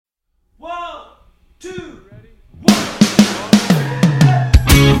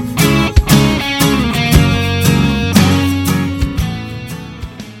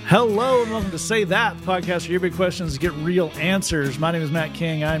Say That, the podcast where your big questions get real answers. My name is Matt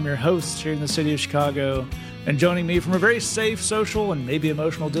King. I'm your host here in the city of Chicago. And joining me from a very safe, social, and maybe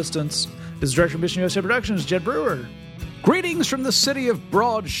emotional distance is Director of Mission USA Productions, Jed Brewer. Greetings from the city of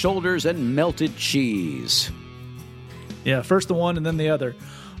broad shoulders and melted cheese. Yeah, first the one and then the other.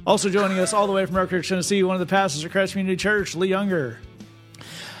 Also joining us all the way from Elkhart, Tennessee, one of the pastors of Christ Community Church, Lee Younger.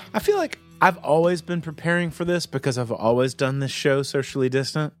 I feel like I've always been preparing for this because I've always done this show socially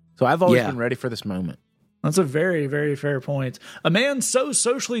distant. So I've always been ready for this moment. That's a very, very fair point. A man so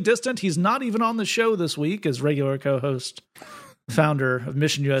socially distant, he's not even on the show this week as regular co-host, founder of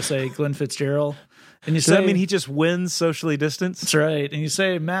Mission USA, Glenn Fitzgerald. And you Does that mean he just wins socially distance? That's right. And you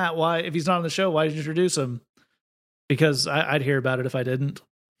say, Matt, why, if he's not on the show, why did you introduce him? Because I'd hear about it if I didn't.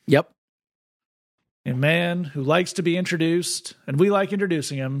 Yep. A man who likes to be introduced, and we like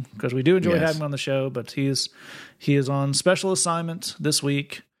introducing him because we do enjoy having him on the show, but he is on special assignment this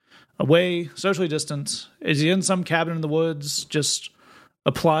week, away, socially distant. Is he in some cabin in the woods, just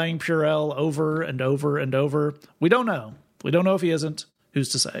applying Purell over and over and over? We don't know. We don't know if he isn't. Who's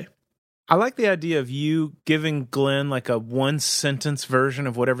to say? I like the idea of you giving Glenn like a one-sentence version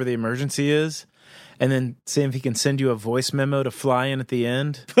of whatever the emergency is, and then seeing if he can send you a voice memo to fly in at the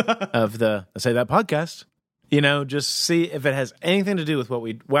end of the Say That podcast. You know, just see if it has anything to do with what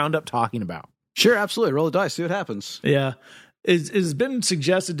we wound up talking about. Sure, absolutely. Roll the dice, see what happens. Yeah. It's been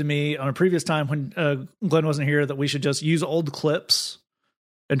suggested to me on a previous time when Glenn wasn't here that we should just use old clips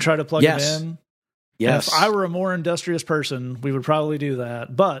and try to plug them in. Yes. And if I were a more industrious person, we would probably do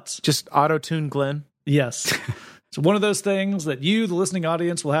that. But just auto-tune Glenn. Yes. It's one of those things that you, the listening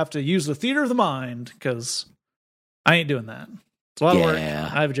audience, will have to use the theater of the mind because I ain't doing that. It's a lot of work. I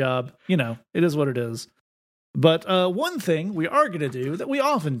have a job. You know, it is what it is. But one thing we are going to do that we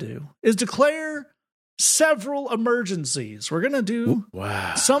often do is declare several emergencies. We're going to do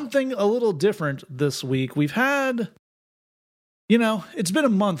something a little different this week. We've had, you know, it's been a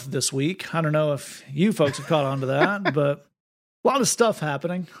month this week. I don't know if you folks have caught on to that, but a lot of stuff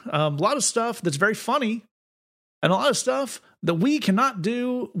happening. A lot of stuff that's very funny. And a lot of stuff that we cannot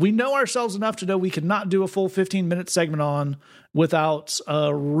do. We know ourselves enough to know we cannot do a full 15-minute segment on without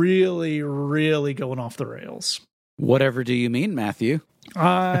really, really going off the rails. Whatever do you mean, Matthew?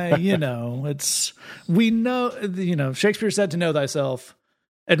 You know, we know, Shakespeare said to know thyself.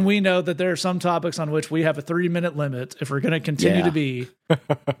 And we know that there are some topics on which we have a 3-minute limit if we're going to continue to be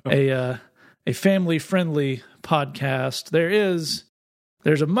a family-friendly podcast.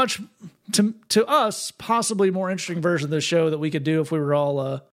 There's a much, to us, possibly more interesting version of this show that we could do if we were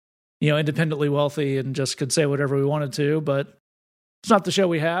all, independently wealthy and just could say whatever we wanted to. But it's not the show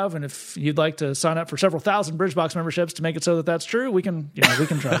we have. And if you'd like to sign up for several thousand Bridgebox memberships to make it so that that's true, we can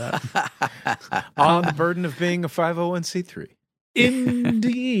try that. On the burden of being a 501c3.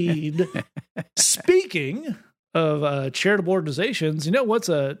 Indeed. Speaking of charitable organizations, you know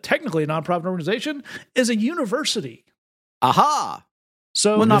what's technically a nonprofit organization is a university. Aha!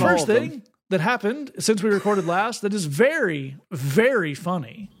 So the first thing that happened since we recorded last that is very, very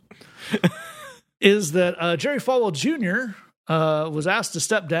funny is that Jerry Falwell Jr. Was asked to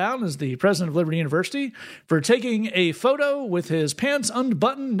step down as the president of Liberty University for taking a photo with his pants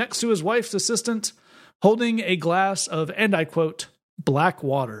unbuttoned next to his wife's assistant holding a glass of, and I quote, black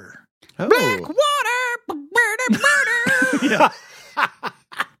water. Oh. Black water! Yeah.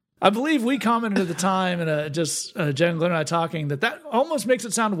 I believe we commented at the time, and Jen, Glenn, and I talking, that almost makes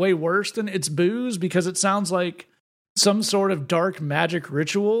it sound way worse than it's booze because it sounds like some sort of dark magic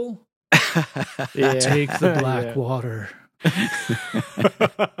ritual. Take the black water.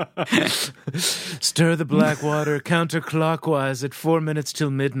 Stir the black water counterclockwise at 4 minutes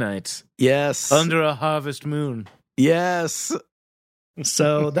till midnight. Yes. Under a harvest moon. Yes.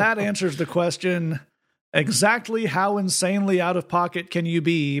 So that answers the question. Exactly how insanely out of pocket can you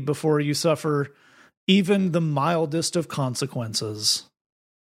be before you suffer even the mildest of consequences?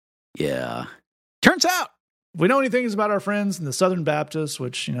 Yeah. Turns out, we know anything about our friends in the Southern Baptists,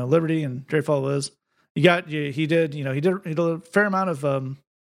 which, Liberty and Jerry Falwell is. He did a fair amount of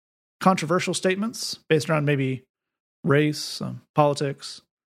controversial statements based around maybe race, politics,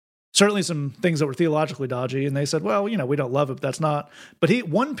 certainly some things that were theologically dodgy. And they said, well, we don't love it, but that's not. But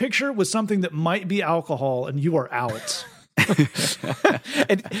one picture was something that might be alcohol, and you are out.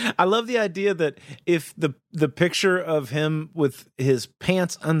 And I love the idea that if the picture of him with his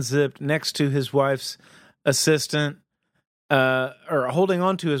pants unzipped next to his wife's assistant, or holding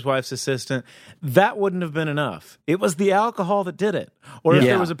on to his wife's assistant, that wouldn't have been enough. It was the alcohol that did it. Or if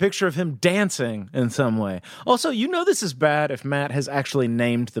there was a picture of him dancing in some way. Also, this is bad if Matt has actually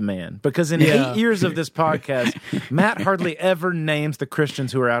named the man. Because in 8 years of this podcast, Matt hardly ever names the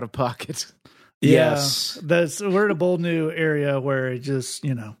Christians who are out of pocket. Yes. We're in a bold new area where it just,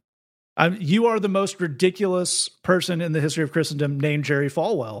 you are the most ridiculous person in the history of Christendom named Jerry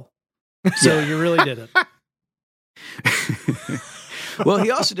Falwell. So you really did it. Well,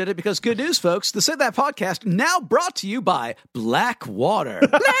 he also did it because, good news, folks, the Say That podcast now brought to you by Blackwater.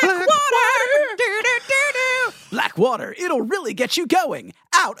 Blackwater, it'll really get you going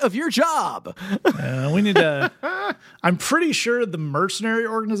out of your job. We need to. I'm pretty sure the mercenary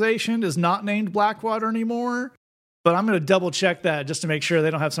organization is not named Blackwater anymore, but I'm going to double check that just to make sure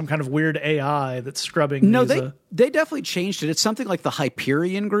they don't have some kind of weird AI that's scrubbing. No, they definitely changed it. It's something like the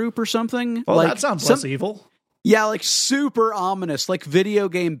Hyperion Group or something. Well, that sounds less evil. Yeah, like super ominous, like video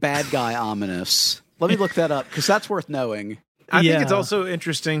game bad guy ominous. Let me look that up because that's worth knowing. I think it's also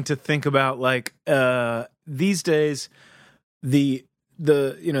interesting to think about, like, these days, the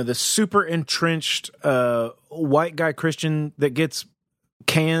super entrenched white guy Christian that gets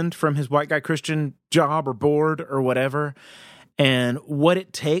canned from his white guy Christian job or board or whatever, and what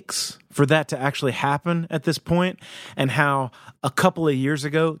it takes for that to actually happen at this point, and how a couple of years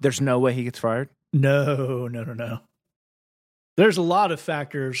ago there's no way he gets fired. No. There's a lot of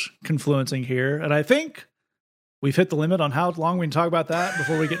factors confluencing here, and I think we've hit the limit on how long we can talk about that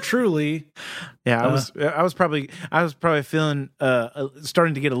before we get truly. Yeah, I was probably feeling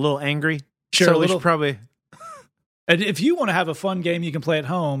starting to get a little angry. Sure, so we should probably. And if you want to have a fun game you can play at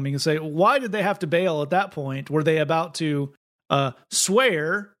home, you can say, why did they have to bail at that point? Were they about to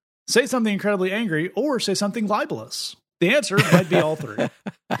swear, say something incredibly angry, or say something libelous? The answer might be all three.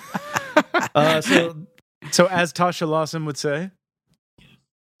 So as Tasha Lawson would say,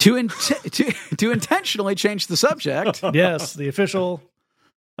 to intentionally change the subject. Yes, the official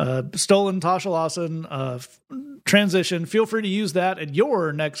stolen Tasha Lawson transition. Feel free to use that at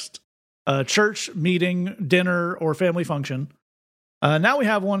your next church meeting, dinner, or family function. Now we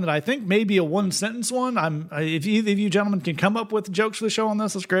have one that I think may be a one-sentence one. If either of you gentlemen can come up with jokes for the show on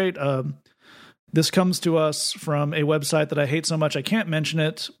this, that's great. This comes to us from a website that I hate so much I can't mention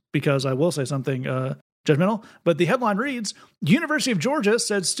it because I will say something judgmental. But the headline reads, University of Georgia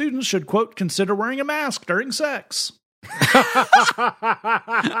said students should, quote, consider wearing a mask during sex.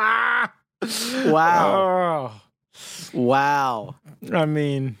 Wow. Wow. I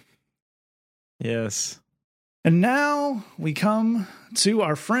mean, yes. And now we come to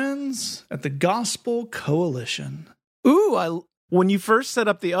our friends at the Gospel Coalition. Ooh, when you first set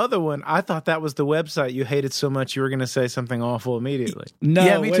up the other one, I thought that was the website you hated so much you were going to say something awful immediately. No,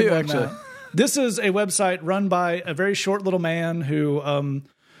 yeah, me too, actually. This is a website run by a very short little man who,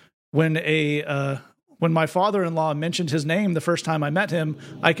 when my father-in-law mentioned his name the first time I met him,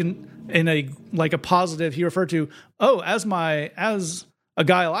 in a positive, he referred to, as a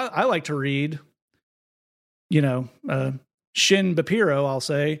guy I like to read, Shin Bapiro, I'll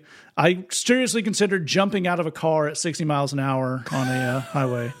say, I seriously considered jumping out of a car at 60 miles an hour on a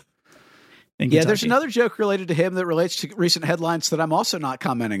highway. Yeah, there's another joke related to him that relates to recent headlines that I'm also not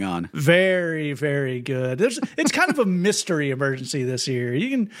commenting on. Very, very good. It's kind of a mystery emergency this year.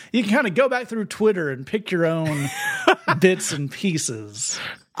 You can kind of go back through Twitter and pick your own bits and pieces.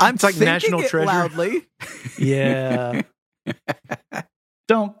 It's like National Treasure. Loudly. Yeah.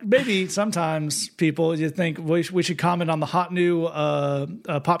 Maybe sometimes people, you think we should comment on the hot new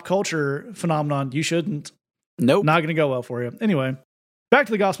pop culture phenomenon. You shouldn't. Nope. Not going to go well for you. Anyway, back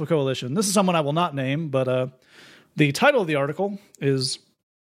to the Gospel Coalition. This is someone I will not name, but the title of the article is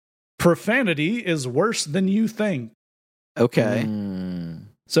Profanity is Worse Than You Think. Okay.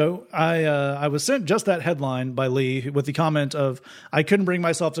 So I was sent just that headline by Lee with the comment of, I couldn't bring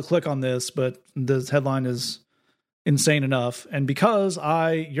myself to click on this, but this headline is insane enough. And because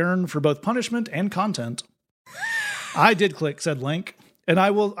I yearn for both punishment and content, I did click said link. And I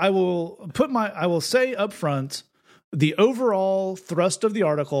will say up front, the overall thrust of the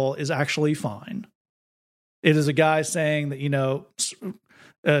article is actually fine. It is a guy saying that,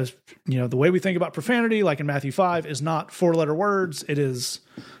 the way we think about profanity, like in Matthew 5, is not 4-letter words. It is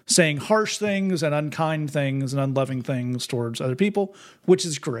saying harsh things and unkind things and unloving things towards other people, which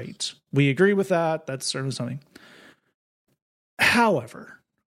is great. We agree with that. That's certainly something. However,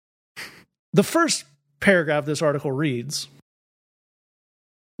 the first paragraph of this article reads,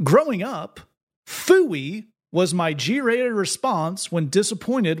 growing up, phooey was my G-rated response when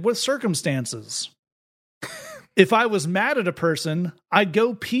disappointed with circumstances. If I was mad at a person, I'd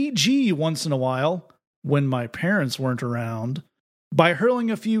go PG once in a while, when my parents weren't around, by hurling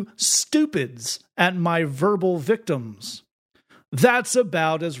a few stupids at my verbal victims. That's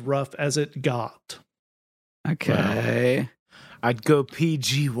about as rough as it got. Okay. Wow. I'd go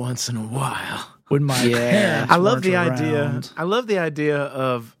PG once in a while. When my parents I love weren't the around. idea. I love the idea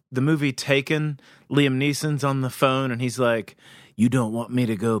of the movie Taken, Liam Neeson's on the phone and he's like, "You don't want me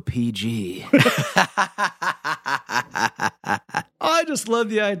to go PG." I just love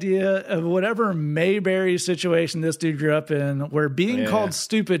the idea of whatever Mayberry situation this dude grew up in, where being called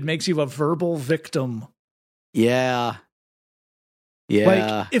stupid makes you a verbal victim. Yeah. Yeah.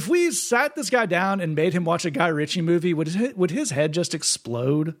 Like, if we sat this guy down and made him watch a Guy Ritchie movie, would his head just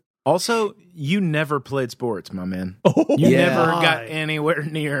explode? Also, you never played sports, my man. Oh, you yeah. never got anywhere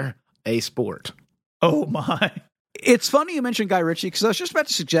near a sport. Oh, my. It's funny you mentioned Guy Ritchie, because I was just about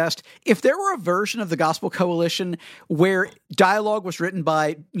to suggest, if there were a version of the Gospel Coalition where dialogue was written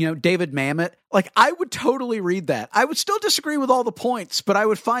by, David Mamet, like, I would totally read that. I would still disagree with all the points, but I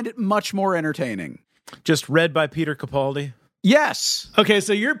would find it much more entertaining. Just read by Peter Capaldi? Yes. Okay,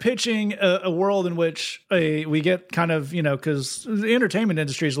 so you're pitching a world in which we get kind of, because the entertainment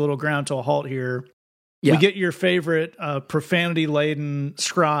industry is a little ground to a halt here. Yeah. We get your favorite profanity-laden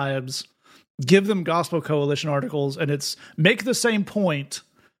scribes, give them Gospel Coalition articles, and it's make the same point,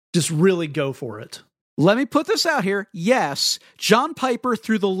 just really go for it. Let me put this out here. Yes, John Piper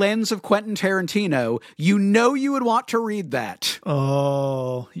through the lens of Quentin Tarantino, you would want to read that.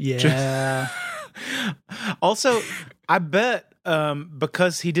 Oh, yeah. Also, I bet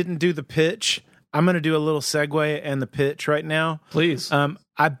because he didn't do the pitch, I'm going to do a little segue and the pitch right now. Please.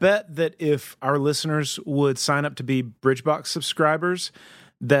 I bet that if our listeners would sign up to be Bridgebox subscribers,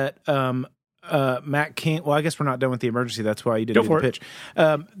 that Matt King, well, I guess we're not done with the emergency. That's why you didn't do the pitch.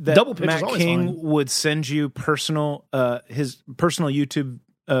 That Double pitch Matt is always King fine. would send you his personal YouTube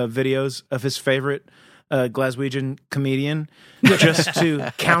videos of his favorite Glaswegian comedian just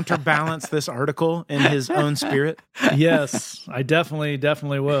to counterbalance this article in his own spirit. Yes, I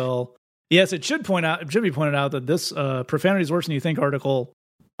definitely will. Yes, it should be pointed out that this Profanity is Worse Than You Think article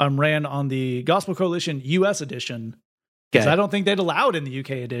ran on the Gospel Coalition US edition, because I don't think they'd allow it in the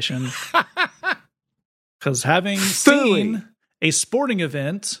UK edition. Because having seen a sporting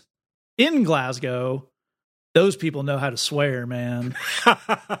event in Glasgow, those people know how to swear, man.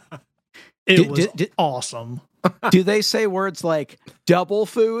 It was awesome. Do they say words like double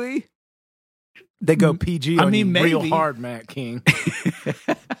phooey? They go PG on you maybe. real hard, Matt King.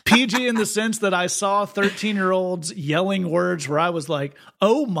 PG in the sense that I saw 13-year-olds yelling words where I was like,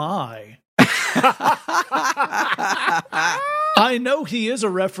 oh my. I know he is a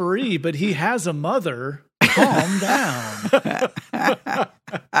referee, but he has a mother. Calm down.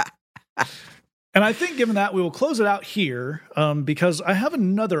 And I think given that, we will close it out here because I have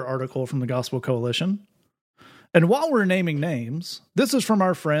another article from the Gospel Coalition. And while we're naming names, this is from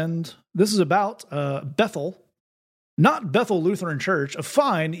our friend. This is about Bethel, not Bethel Lutheran Church, a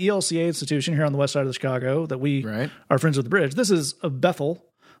fine ELCA institution here on the west side of Chicago that we are friends with the Bridge. This is Bethel,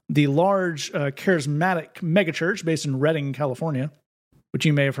 the large charismatic megachurch based in Redding, California, which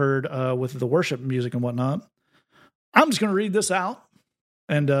you may have heard with the worship music and whatnot. I'm just going to read this out.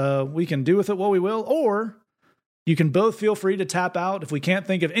 And we can do with it what we will, or you can both feel free to tap out if we can't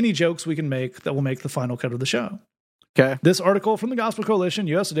think of any jokes we can make that will make the final cut of the show. Okay. This article from the Gospel Coalition,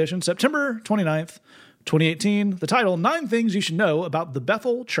 U.S. edition, September 29th, 2018. The title, 9 Things You Should Know About the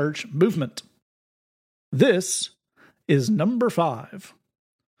Bethel Church Movement. This is number 5.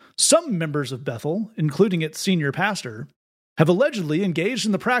 Some members of Bethel, including its senior pastor, have allegedly engaged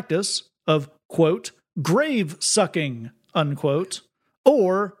in the practice of, quote, grave sucking, unquote,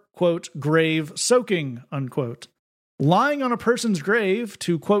 or, quote, grave soaking, unquote. Lying on a person's grave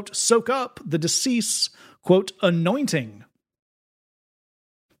to, quote, soak up the deceased's, quote, anointing.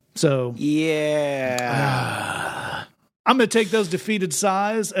 So, yeah. I'm going to take those defeated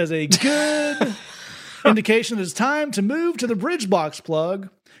sighs as a good indication that it's time to move to the Bridgebox plug.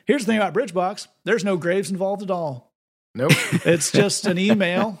 Here's the thing about Bridgebox. There's no graves involved at all. Nope. It's just an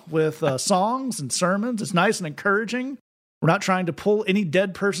email with songs and sermons. It's nice and encouraging. We're not trying to pull any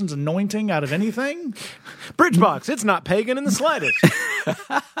dead person's anointing out of anything. Bridgebox, it's not pagan in the slightest.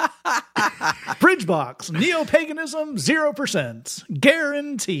 Bridgebox, neo-paganism, 0%.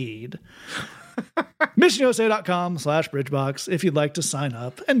 Guaranteed. MissionUSA.com/Bridgebox if you'd like to sign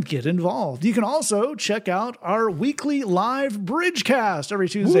up and get involved. You can also check out our weekly live Bridgecast every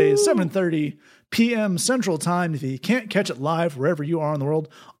Tuesday, 7:30 p.m. Central Time. If you can't catch it live wherever you are in the world,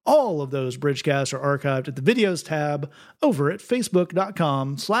 all of those Bridgecasts are archived at the videos tab over at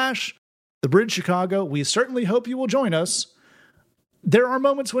Facebook.com/The Bridge Chicago. We certainly hope you will join us. There are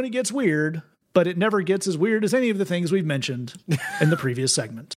moments when it gets weird, but it never gets as weird as any of the things we've mentioned in the previous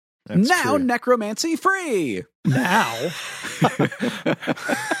segment. That's now true. Necromancy free. Now.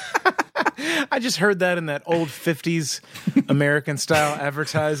 I just heard that in that old 50s American style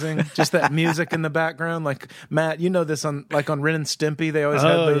advertising. Just that music in the background. Like, Matt, you know this on Ren and Stimpy. They always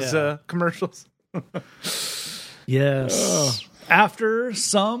had those commercials. Yes. After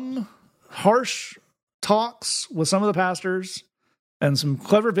some harsh talks with some of the pastors and some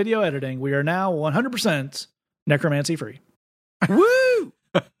clever video editing, we are now 100% necromancy free. Woo!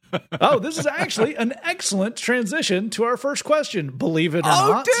 Oh, this is actually an excellent transition to our first question. Believe it or not.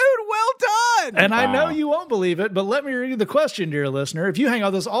 Oh, dude, well done. And I know you won't believe it, but let me read you the question, dear listener. If you hang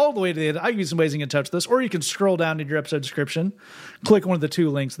on this all the way to the end, I give you some ways you can touch this, or you can scroll down to your episode description, click one of the two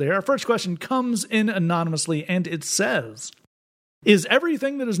links there. Our first question comes in anonymously, and it says, is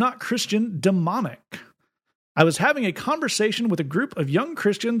everything that is not Christian demonic? I was having a conversation with a group of young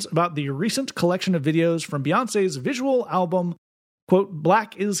Christians about the recent collection of videos from Beyonce's visual album, quote,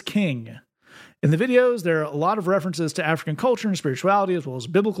 Black is King. In the videos, there are a lot of references to African culture and spirituality, as well as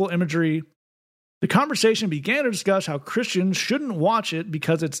biblical imagery. The conversation began to discuss how Christians shouldn't watch it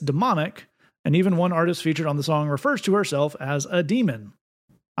because it's demonic, and even one artist featured on the song refers to herself as a demon.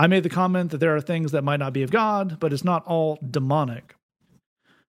 I made the comment that there are things that might not be of God, but it's not all demonic.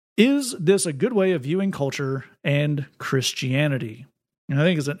 Is this a good way of viewing culture and Christianity? And I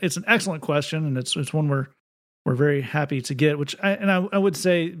think it's an excellent question, and it's one we're very happy to get. I would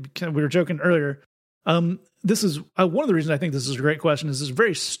say, we were joking earlier. This is one of the reasons I think this is a great question. Is this a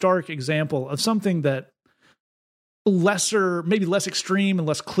very stark example of something that maybe less extreme and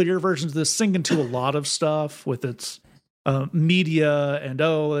less clear versions of this sink into a lot of stuff with its media and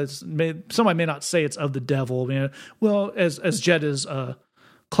somebody may not say it's of the devil. I mean, well, as Jed is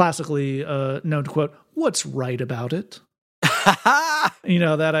classically known to quote, "What's right about it?"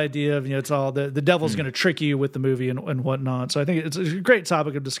 That idea of it's all the devil's going to trick you with the movie and whatnot. So I think it's a great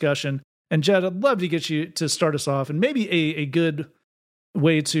topic of discussion. And Jed, I'd love to get you to start us off, and maybe a good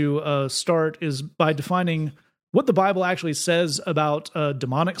way to start is by defining what the Bible actually says about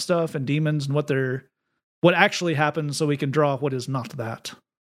demonic stuff and demons and what actually happens, so we can draw what is not that.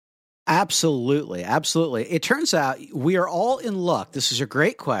 Absolutely. Absolutely. It turns out we are all in luck. This is a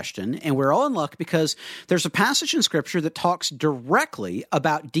great question, and we're all in luck because there's a passage in Scripture that talks directly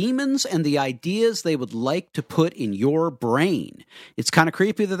about demons and the ideas they would like to put in your brain. It's kind of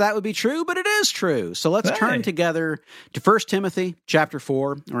creepy that would be true, but it is true. So let's turn together to 1 Timothy chapter 4.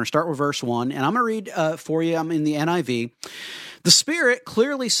 We're going to start with verse 1, and I'm going to read for you. I'm in the NIV. The Spirit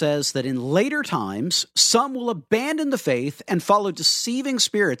clearly says that in later times, some will abandon the faith and follow deceiving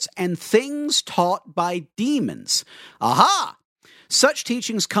spirits and things taught by demons. Aha! Such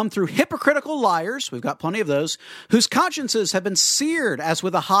teachings come through hypocritical liars, we've got plenty of those, whose consciences have been seared as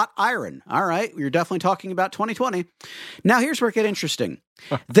with a hot iron. All right, you're definitely talking about 2020. Now here's where it gets interesting.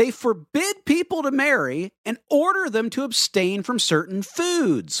 They forbid people to marry and order them to abstain from certain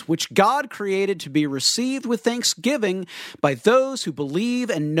foods, which God created to be received with thanksgiving by those who believe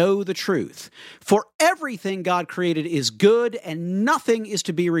and know the truth. For everything God created is good, and nothing is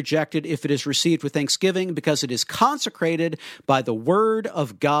to be rejected if it is received with thanksgiving, because it is consecrated by the word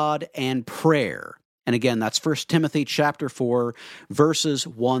of God and prayer. And again, that's 1 Timothy chapter 4, verses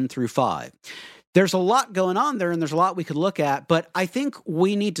 1 through 5. There's a lot going on there, and there's a lot we could look at, but I think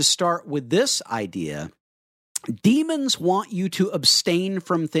we need to start with this idea. Demons want you to abstain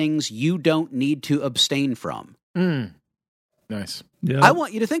from things you don't need to abstain from. Nice. Yeah. I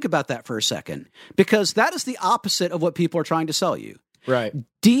want you to think about that for a second, because that is the opposite of what people are trying to sell you. Right.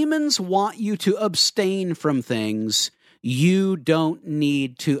 Demons want you to abstain from things you don't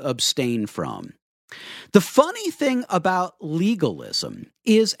need to abstain from. The funny thing about legalism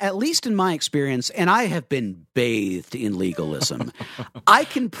is, at least in my experience, and I have been bathed in legalism, I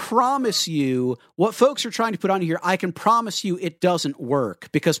can promise you what folks are trying to put on here, I can promise you it doesn't work,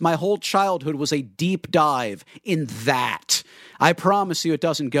 because my whole childhood was a deep dive in that. I promise you it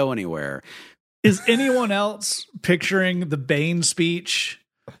doesn't go anywhere. Is anyone else picturing the Bane speech,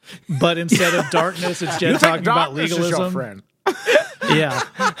 but instead of darkness, it's Jen talking about legalism? Is your friend. Yeah.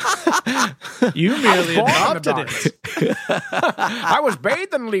 You merely adopted it. I was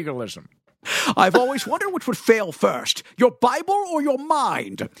bathed in legalism. I've always wondered which would fail first, your Bible or your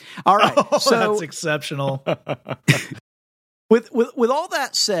mind. All right. So that's exceptional. With all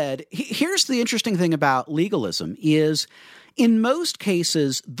that said, here's the interesting thing about legalism is, in most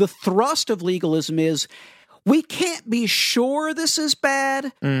cases, the thrust of legalism is, we can't be sure this is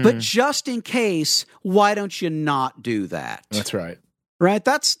bad, but just in case, why don't you not do that? That's right. Right?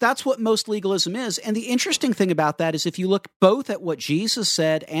 That's what most legalism is. And the interesting thing about that is, if you look both at what Jesus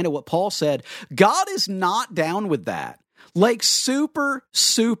said and at what Paul said, God is not down with that. Like super,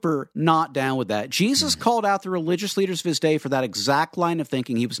 super not down with that. Jesus called out the religious leaders of his day for that exact line of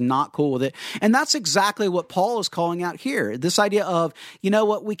thinking. He was not cool with it. And that's exactly what Paul is calling out here. This idea of, you know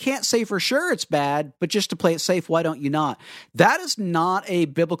what, we can't say for sure it's bad, but just to play it safe, why don't you not? That is not a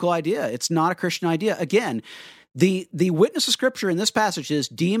biblical idea. It's not a Christian idea. Again, the witness of Scripture in this passage is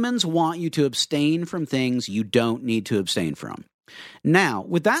demons want you to abstain from things you don't need to abstain from. Now,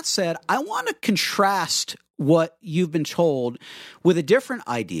 with that said, I want to contrast what you've been told with a different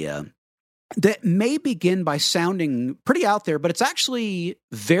idea that may begin by sounding pretty out there, but it's actually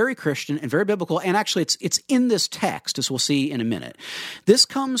very Christian and very biblical, and actually it's in this text, as we'll see in a minute. This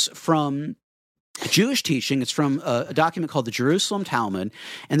comes from Jewish teaching. It's from a document called the Jerusalem Talmud,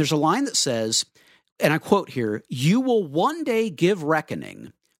 and there's a line that says, and I quote here, "You will one day give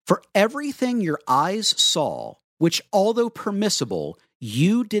reckoning for everything your eyes saw, which, although permissible,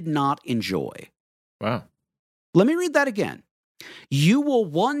 you did not enjoy." Wow. Let me read that again. "You will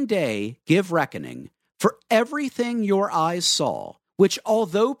one day give reckoning for everything your eyes saw, which,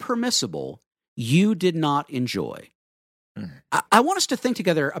 although permissible, you did not enjoy." I want us to think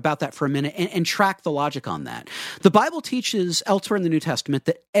together about that for a minute and track the logic on that. The Bible teaches elsewhere in the New Testament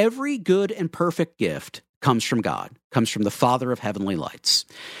that every good and perfect gift comes from God, comes from the Father of heavenly lights.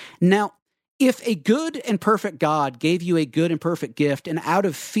 Now, if a good and perfect God gave you a good and perfect gift and out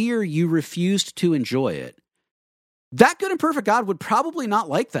of fear you refused to enjoy it, that good and perfect God would probably not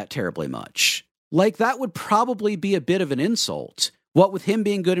like that terribly much. Like, that would probably be a bit of an insult. What with him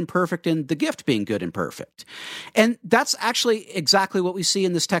being good and perfect and the gift being good and perfect. And that's actually exactly what we see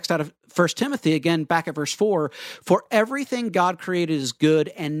in this text out of 1 Timothy, again, back at verse 4. "For everything God created is good,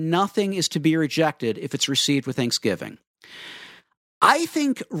 and nothing is to be rejected if it's received with thanksgiving." I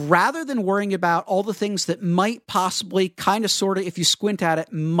think rather than worrying about all the things that might possibly, kind of, sort of, if you squint at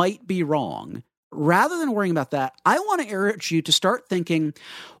it, might be wrong, rather than worrying about that, I want to urge you to start thinking,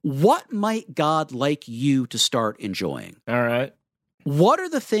 what might God like you to start enjoying? All right. What are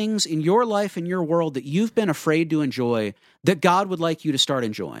the things in your life and your world that you've been afraid to enjoy that God would like you to start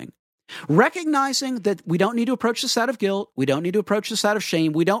enjoying? Recognizing that we don't need to approach this out of guilt. We don't need to approach this out of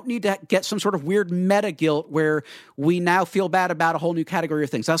shame. We don't need to get some sort of weird meta guilt where we now feel bad about a whole new category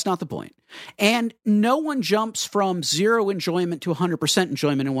of things. That's not the point. And no one jumps from zero enjoyment to 100%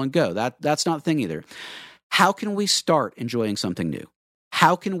 enjoyment in one go. That's not the thing either. How can we start enjoying something new?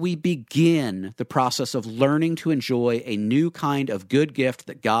 How can we begin the process of learning to enjoy a new kind of good gift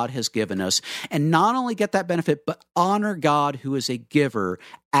that God has given us, and not only get that benefit, but honor God, who is a giver,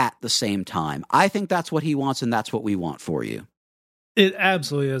 at the same time? I think that's what he wants, and that's what we want for you. It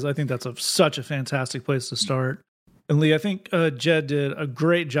absolutely is. I think that's such a fantastic place to start. And Lee, I think Jed did a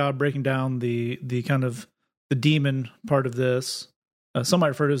great job breaking down the kind of the demon part of this. Some might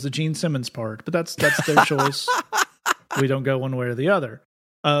refer to it as the Gene Simmons part, but that's their choice. We don't go one way or the other.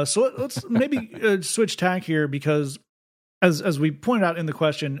 So let's maybe switch tack here, because as we pointed out in the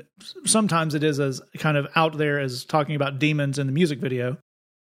question, sometimes it is as kind of out there as talking about demons in the music video.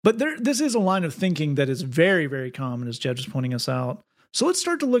 But this is a line of thinking that is very, very common, as Jed was pointing us out. So let's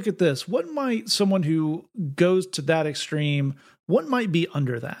start to look at this. What might someone who goes to that extreme, what might be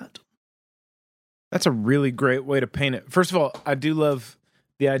under that? That's a really great way to paint it. First of all, I do love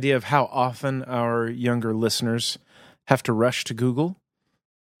the idea of how often our younger listeners have to rush to Google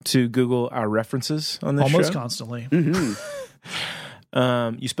our references on this almost show. Constantly.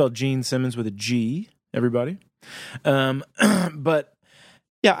 Mm-hmm. You spelled Gene Simmons with a G, everybody. But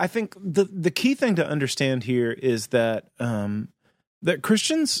yeah, I think the key thing to understand here is that that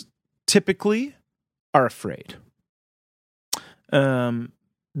Christians typically are afraid.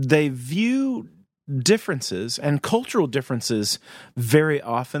 They view differences and cultural differences very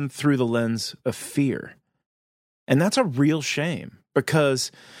often through the lens of fear. And that's a real shame,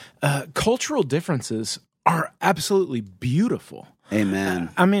 because cultural differences are absolutely beautiful.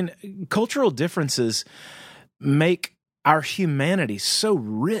 Amen. I mean, cultural differences make our humanity so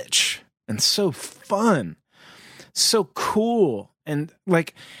rich and so fun, so cool. And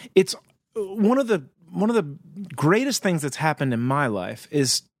like, it's one of the greatest things that's happened in my life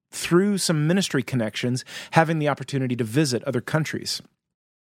is through some ministry connections, having the opportunity to visit other countries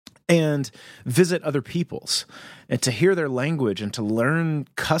and visit other peoples, and to hear their language, and to learn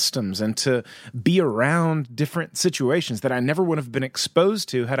customs, and to be around different situations that I never would have been exposed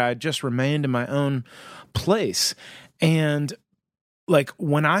to had I just remained in my own place. And like,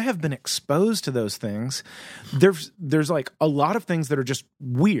 when I have been exposed to those things, there's like a lot of things that are just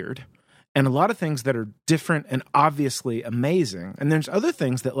weird, and a lot of things that are different and obviously amazing. And there's other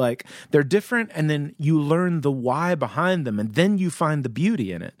things that like they're different and then you learn the why behind them and then you find the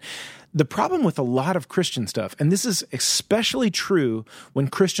beauty in it. The problem with a lot of Christian stuff, and this is especially true when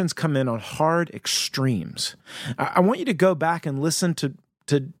Christians come in on hard extremes. I want you to go back and listen to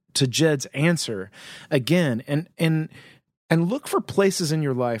Jed's answer again and look for places in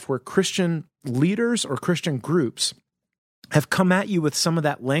your life where Christian leaders or Christian groups have come at you with some of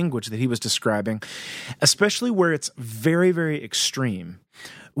that language that he was describing, especially where it's very, very extreme.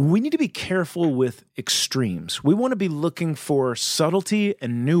 We need to be careful with extremes. We want to be looking for subtlety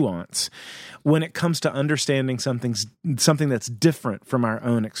and nuance when it comes to understanding something that's different from our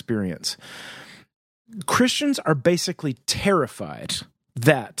own experience. Christians are basically terrified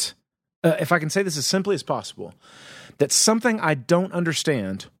that, if I can say this as simply as possible, that something I don't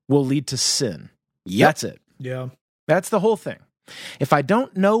understand will lead to sin. Yep. That's it. Yeah. That's the whole thing. If I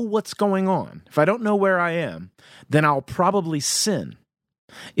don't know what's going on, if I don't know where I am, then I'll probably sin.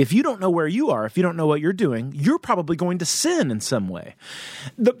 If you don't know where you are, if you don't know what you're doing, you're probably going to sin in some way.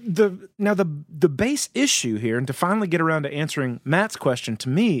 Now the base issue here, and to finally get around to answering Matt's question to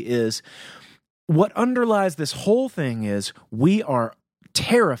me, is what underlies this whole thing is we are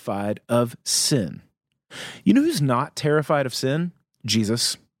terrified of sin. You know who's not terrified of sin?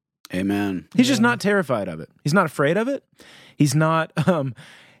 Jesus. Amen. He's just not terrified of it. He's not afraid of it. He's not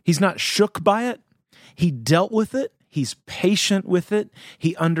shook by it. He dealt with it. He's patient with it.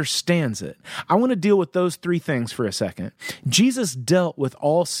 He understands it. I want to deal with those three things for a second. Jesus dealt with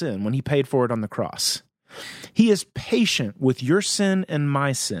all sin when he paid for it on the cross. He is patient with your sin and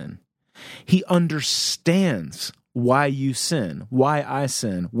my sin. He understands why you sin, why I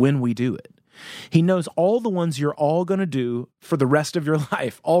sin, when we do it. He knows all the ones you're all going to do for the rest of your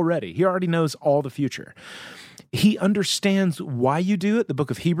life already. He already knows all the future. He understands why you do it. The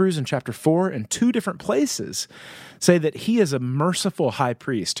book of Hebrews in chapter 4 in two different places say that he is a merciful high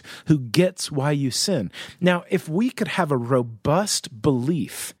priest who gets why you sin. Now, if we could have a robust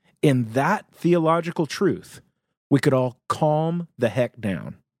belief in that theological truth, we could all calm the heck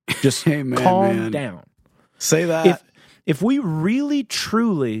down. Just calm down. Say that. If we really,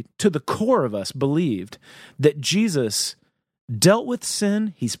 truly, to the core of us, believed that Jesus dealt with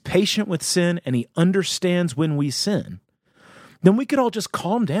sin, he's patient with sin, and he understands when we sin, then we could all just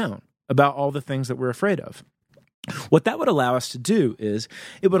calm down about all the things that we're afraid of. What that would allow us to do is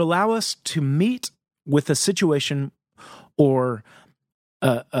it would allow us to meet with a situation or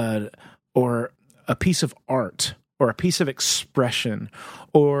a piece of art or a piece of expression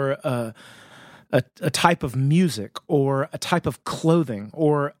or a type of music or a type of clothing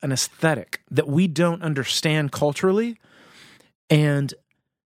or an aesthetic that we don't understand culturally, and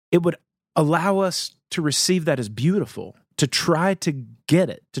it would allow us to receive that as beautiful, to try to get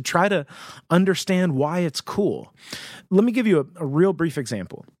it, to try to understand why it's cool. Let me give you a real brief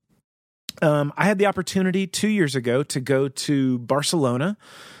example. I had the opportunity 2 years ago to go to Barcelona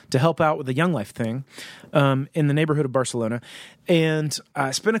to help out with the Young Life thing in the neighborhood of Barcelona. And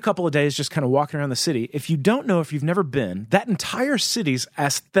I spent a couple of days just kind of walking around the city. If you don't know, if you've never been, that entire city's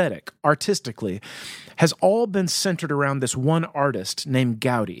aesthetic, artistically, has all been centered around this one artist named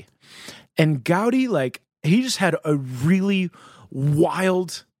Gaudi. And Gaudi, like, he just had a really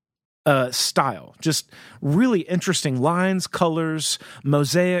wild style, just really interesting lines, colors,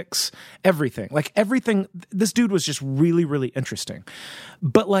 mosaics, everything. Like everything, this dude was just really, really interesting.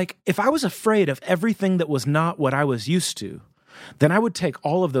 But like, if I was afraid of everything that was not what I was used to, then I would take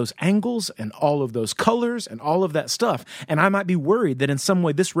all of those angles and all of those colors and all of that stuff, and I might be worried that in some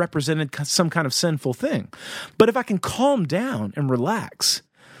way this represented some kind of sinful thing. But if I can calm down and relax,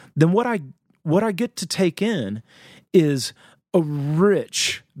 then what I get to take in is a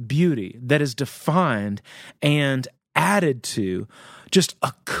rich beauty that is defined and added to just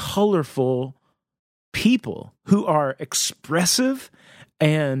a colorful people who are expressive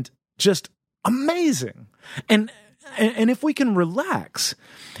and just amazing. And if we can relax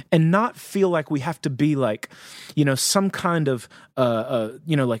and not feel like we have to be like, some kind of,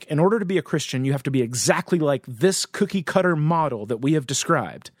 like in order to be a Christian, you have to be exactly like this cookie cutter model that we have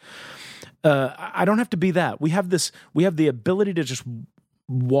described. I don't have to be that. We have the ability to just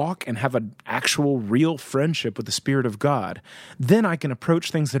walk and have an actual real friendship with the Spirit of God. Then I can approach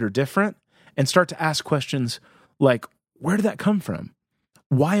things that are different and start to ask questions like, where did that come from?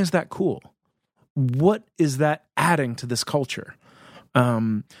 Why is that cool? What is that adding to this culture?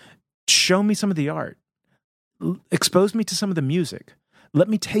 Show me some of the art. Expose me to some of the music. Let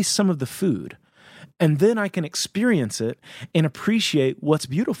me taste some of the food. And then I can experience it and appreciate what's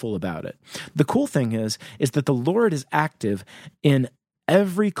beautiful about it. The cool thing is that the Lord is active in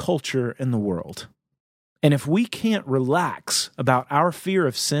every culture in the world. And if we can't relax about our fear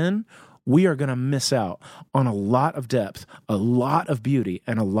of sin, we are going to miss out on a lot of depth, a lot of beauty,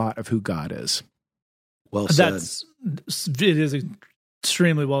 and a lot of who God is. Well said. It is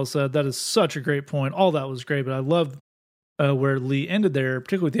extremely well said. That is such a great point. All that was great, but I love where Lee ended there,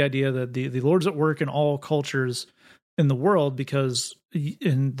 particularly with the idea that the Lord's at work in all cultures in the world, because,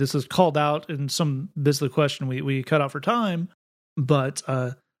 and this is called out in some bits of the question we cut out for time, but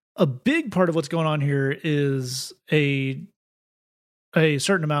a big part of what's going on here is a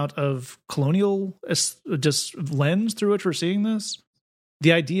certain amount of colonial just lens through which we're seeing this.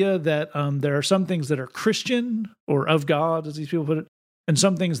 The idea that there are some things that are Christian or of God, as these people put it, and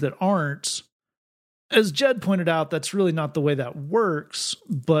some things that aren't. As Jed pointed out, that's really not the way that works,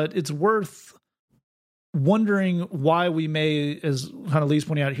 but it's worth wondering why we may, as kind of Lee's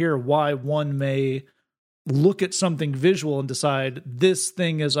pointing out here, why one may look at something visual and decide this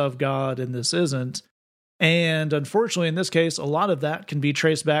thing is of God and this isn't. And unfortunately, in this case, a lot of that can be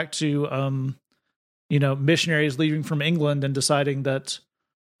traced back to, missionaries leaving from England and deciding that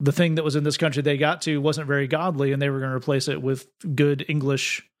the thing that was in this country they got to wasn't very godly, and they were going to replace it with good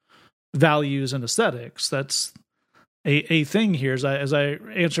English values and aesthetics. That's a thing here. As I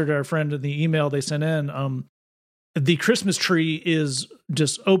answered our friend in the email they sent in, the Christmas tree is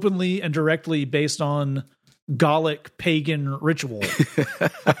just openly and directly based on Gallic pagan ritual.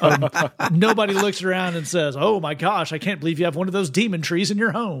 Nobody looks around and says, "Oh my gosh, I can't believe you have one of those demon trees in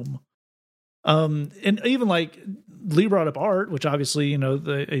your home." And even like Lee brought up art, which obviously,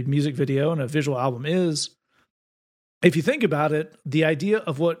 a music video and a visual album is. If you think about it, the idea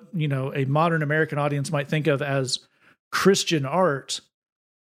of what, a modern American audience might think of as Christian art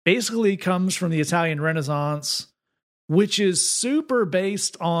basically comes from the Italian Renaissance, which is super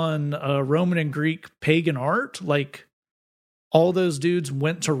based on Roman and Greek pagan art. Like, all those dudes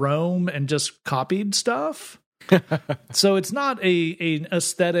went to Rome and just copied stuff. So it's not an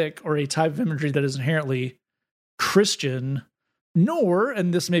aesthetic or a type of imagery that is inherently Christian, nor,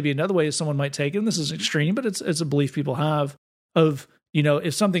 and this may be another way someone might take it, and this is extreme, but it's a belief people have of,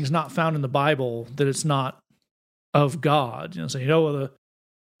 if something's not found in the Bible, that it's not of God.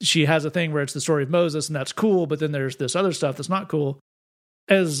 She has a thing where it's the story of Moses, and that's cool, but then there's this other stuff that's not cool.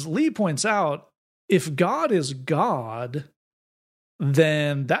 As Lee points out, if God is God,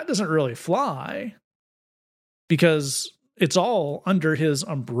 then that doesn't really fly, because it's all under his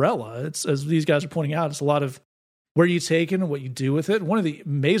umbrella. It's, as these guys are pointing out, it's a lot of where you take it and what you do with it. One of the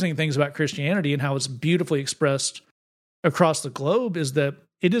amazing things about Christianity and how it's beautifully expressed across the globe is that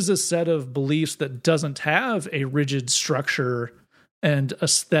it is a set of beliefs that doesn't have a rigid structure and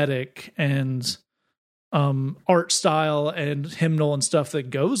aesthetic and art style and hymnal and stuff that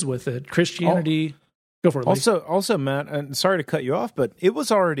goes with it. Christianity, go for it. Also, Matt, and sorry to cut you off, but it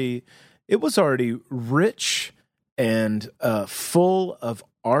was already rich and full of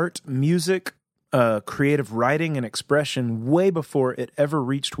art, music, creative writing, and expression way before it ever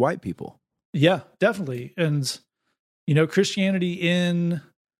reached white people. Yeah, definitely. And Christianity in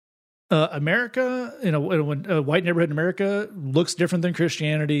America, in a white neighborhood in America, looks different than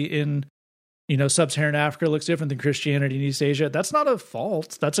Christianity in, sub-Saharan Africa, looks different than Christianity in East Asia. That's not a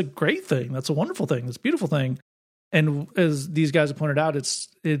fault. That's a great thing. That's a wonderful thing. That's a beautiful thing. And as these guys have pointed out,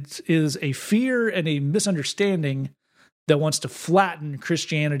 it is a fear and a misunderstanding that wants to flatten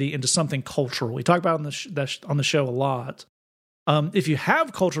Christianity into something cultural. We talk about on the show a lot. If you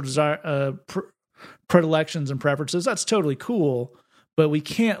have cultural desire, predilections and preferences, that's totally cool. But we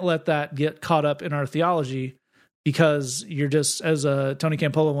can't let that get caught up in our theology, because you're just, as Tony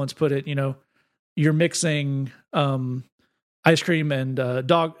Campolo once put it, you're mixing ice cream and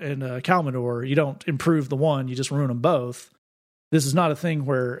dog and cow manure. You don't improve the one, you just ruin them both. This is not a thing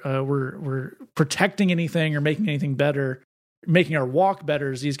where we're protecting anything or making anything better, making our walk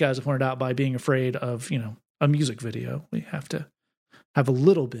better, as these guys have pointed out, by being afraid of a music video. We have to have a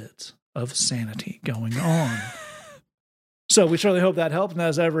little bit of sanity going on. So we certainly hope that helped. And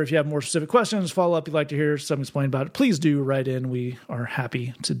as ever, if you have more specific questions, follow up, you'd like to hear something explained about it, please do write in. We are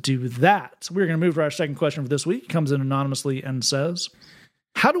happy to do that. So we're going to move to our second question for this week. It comes in anonymously and says,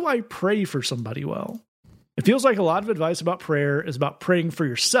 how do I pray for somebody well? It feels like a lot of advice about prayer is about praying for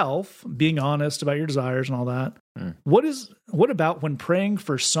yourself, being honest about your desires and all that. What about when praying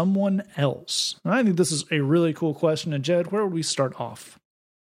for someone else? And I think this is a really cool question. And Jed, where would we start off?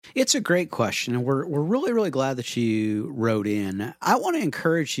 It's a great question, and we're really, really glad that you wrote in. I want to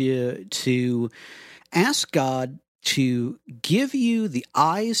encourage you to ask God to give you the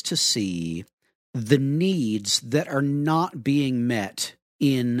eyes to see the needs that are not being met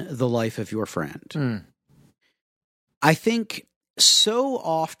in the life of your friend. I think so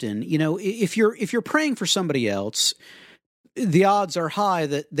often, if you're praying for somebody else, the odds are high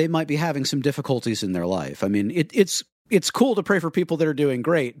that they might be having some difficulties in their life. I mean, it's cool to pray for people that are doing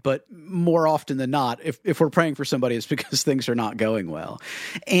great, but more often than not, if we're praying for somebody, it's because things are not going well.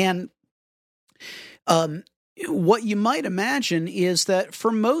 And what you might imagine is that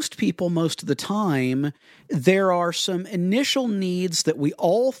for most people, most of the time, there are some initial needs that we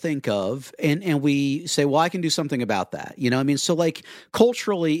all think of, and we say, well, I can do something about that. So like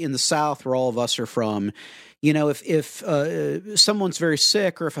culturally in the South, where all of us are from, if someone's very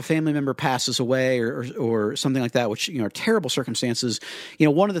sick, or if a family member passes away, or something like that, which are terrible circumstances,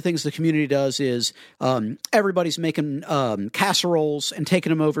 one of the things the community does is everybody's making casseroles and taking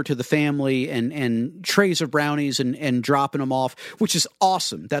them over to the family, and trays of brownies and dropping them off, which is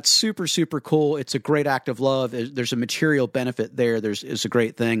awesome. That's super, super cool. It's a great act of love. There's a material benefit there. It's a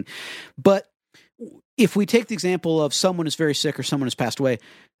great thing. But if we take the example of someone is very sick or someone has passed away,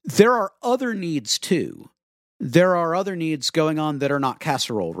 there are other needs too. There are other needs going on that are not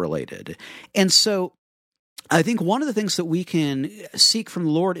casserole related. And so I think one of the things that we can seek from the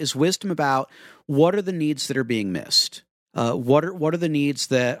Lord is wisdom about what are the needs that are being missed. What are the needs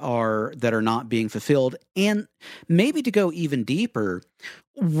that are not being fulfilled? And maybe to go even deeper,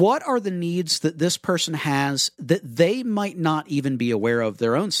 what are the needs that this person has that they might not even be aware of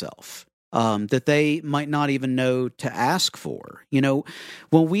their own self? That they might not even know to ask for.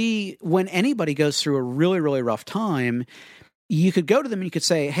 When anybody goes through a really, really rough time, you could go to them and you could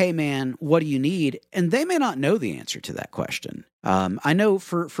say, hey man, what do you need? And they may not know the answer to that question. I know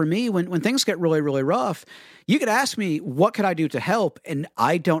for me, when things get really, really rough, you could ask me, what could I do to help? And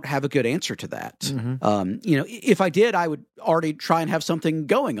I don't have a good answer to that. Mm-hmm. If I did, I would already try and have something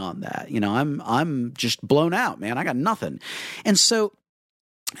going on that. I'm just blown out, man. I got nothing. And so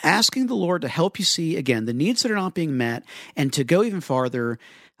asking the Lord to help you see, again, the needs that are not being met, and to go even farther,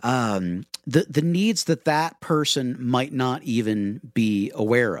 the needs that person might not even be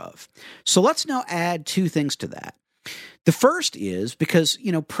aware of. So let's now add two things to that. The first is because,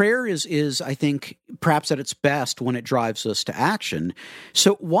 prayer is, I think, perhaps at its best when it drives us to action.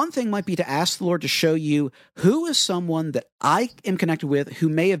 So one thing might be to ask the Lord to show you who is someone that I am connected with who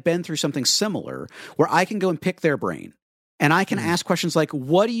may have been through something similar, where I can go and pick their brain. And I can ask questions like,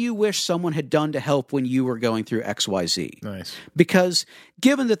 what do you wish someone had done to help when you were going through XYZ? Nice. Because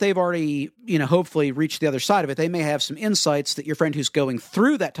given that they've already, hopefully reached the other side of it, they may have some insights that your friend who's going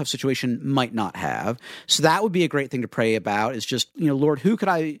through that tough situation might not have. So that would be a great thing to pray about, is just, Lord, who could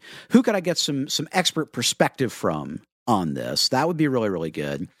I get some expert perspective from on this? That would be really, really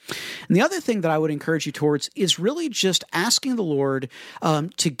good. And the other thing that I would encourage you towards is really just asking the Lord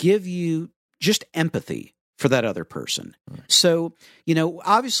to give you just empathy for that other person. So,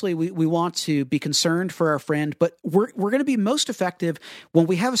 obviously we want to be concerned for our friend, but we're going to be most effective when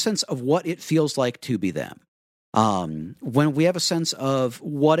we have a sense of what it feels like to be them. When we have a sense of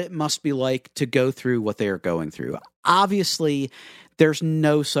what it must be like to go through what they are going through. Obviously, there's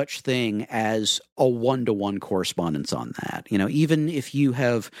no such thing as a one-to-one correspondence on that. Even if you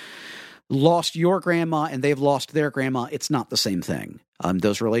have lost your grandma and they've lost their grandma, it's not the same thing.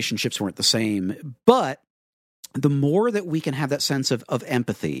 Those relationships weren't the same, but the more that we can have that sense of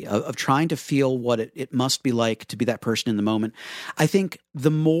empathy, of trying to feel what it must be like to be that person in the moment, I think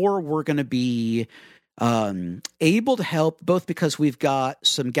the more we're going to be able to help, both because we've got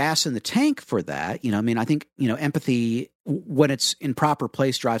some gas in the tank for that. I think, empathy, when it's in proper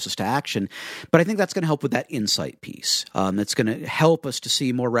place, drives us to action. But I think that's going to help with that insight piece. That's going to help us to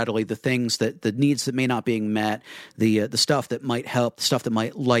see more readily the things the needs that may not being met, the stuff that might help, the stuff that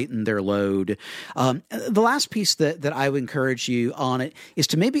might lighten their load. The last piece that I would encourage you on it is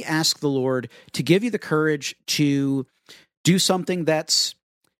to maybe ask the Lord to give you the courage to do something that's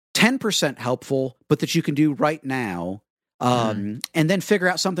 10% helpful, but that you can do right now, and then figure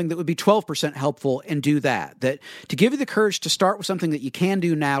out something that would be 12% helpful and do that. That to give you the courage to start with something that you can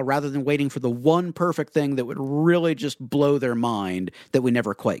do now, rather than waiting for the one perfect thing that would really just blow their mind that we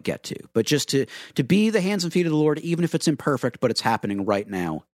never quite get to. But just to be the hands and feet of the Lord, even if it's imperfect, but it's happening right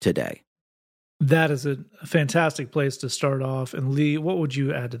now, today. That is a fantastic place to start off. And Lee, what would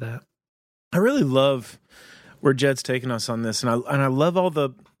you add to that? I really love where Jed's taken us on this, and I love all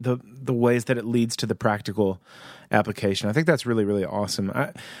the ways that it leads to the practical application. I think that's really, really awesome.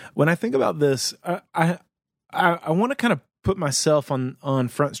 When I think about this, I want to kind of put myself on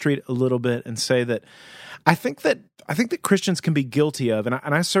Front Street a little bit and say that I think that Christians can be guilty of, and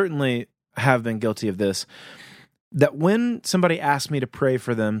I certainly have been guilty of this, that when somebody asks me to pray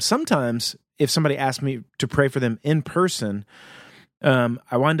for them, sometimes if somebody asks me to pray for them in person,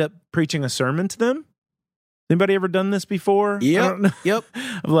 I wind up preaching a sermon to them. Anybody ever done this before? Yep.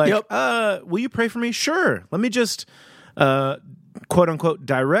 Like, will you pray for me? Sure. Let me just, quote unquote,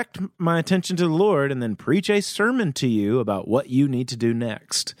 direct my attention to the Lord and then preach a sermon to you about what you need to do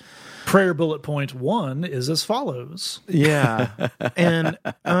next. Prayer bullet point 1 is as follows. Yeah. And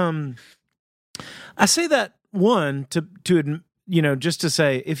I say that, one, to just to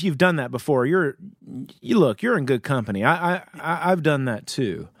say, if you've done that before, you're in good company. I've done that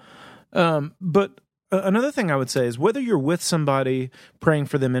too. But another thing I would say is, whether you're with somebody praying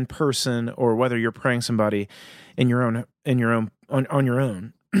for them in person or whether you're praying somebody on your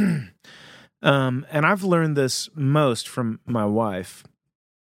own. And I've learned this most from my wife,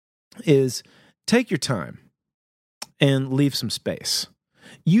 is take your time and leave some space.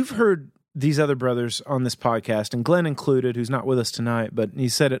 You've heard these other brothers on this podcast, and Glenn included, who's not with us tonight, but he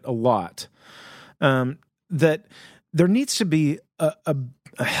said it a lot, that there needs to be a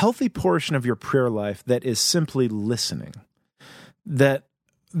healthy portion of your prayer life that is simply listening. That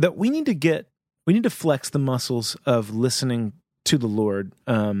we need to flex the muscles of listening to the Lord,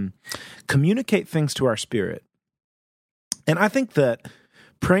 communicate things to our spirit. And I think that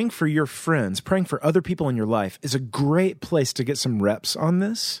praying for your friends, praying for other people in your life is a great place to get some reps on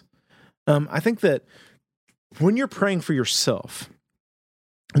this. I think that when you're praying for yourself,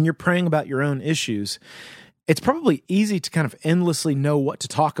 when you're praying about your own issues, it's probably easy to kind of endlessly know what to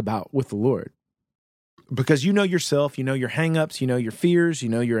talk about with the Lord. Because you know yourself, you know your hang-ups, you know your fears, you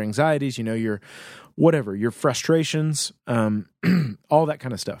know your anxieties, you know your whatever, your frustrations, all that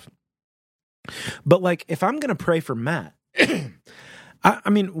kind of stuff. But like, if I'm going to pray for Matt, I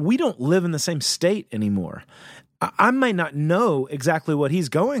mean, we don't live in the same state anymore. I might not know exactly what he's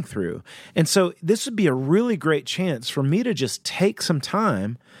going through. And so this would be a really great chance for me to just take some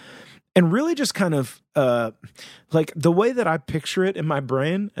time and really just kind of, like the way that I picture it in my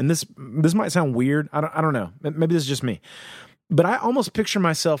brain, and this might sound weird. I don't know. Maybe this is just me. But I almost picture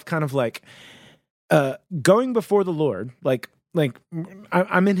myself kind of like going before the Lord, like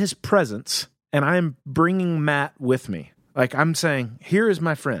I'm in his presence and I'm bringing Matt with me. Like I'm saying, here is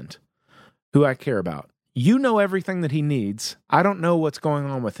my friend who I care about. You know everything that he needs. I don't know what's going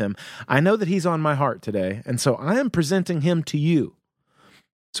on with him. I know that he's on my heart today. And so I am presenting him to you.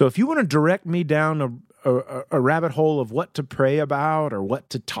 So if you want to direct me down a rabbit hole of what to pray about or what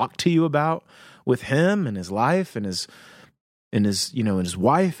to talk to you about with him and his life and his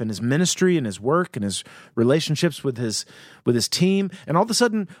wife and his ministry and his work and his relationships with his team, and all of a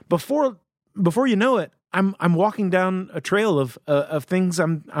sudden, before you know it, I'm walking down a trail of things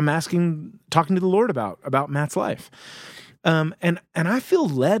I'm talking to the Lord about Matt's life, and I feel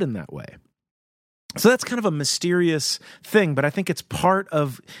led in that way. So that's kind of a mysterious thing, but I think it's part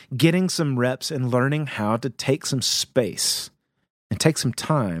of getting some reps and learning how to take some space and take some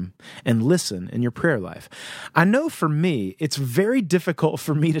time and listen in your prayer life. I know for me, it's very difficult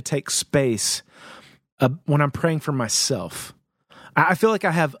for me to take space when I'm praying for myself. I feel like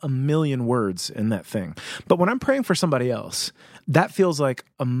I have a million words in that thing. But when I'm praying for somebody else, that feels like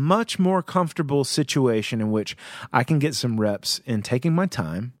a much more comfortable situation in which I can get some reps in taking my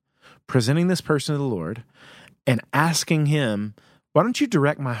time, presenting this person to the Lord, and asking him, why don't you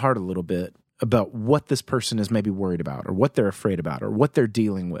direct my heart a little bit about what this person is maybe worried about or what they're afraid about or what they're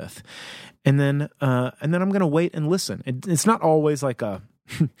dealing with. And then I'm going to wait and listen. It's not always like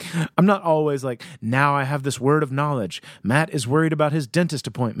I'm not always like, now I have this word of knowledge. Matt is worried about his dentist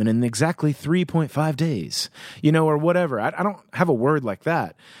appointment in exactly 3.5 days, or whatever. I don't have a word like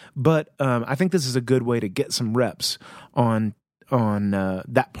that, but I think this is a good way to get some reps on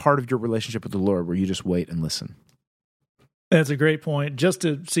that part of your relationship with the Lord where you just wait and listen. That's a great point. Just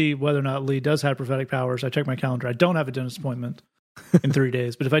to see whether or not Lee does have prophetic powers, I checked my calendar. I don't have a dentist appointment in 3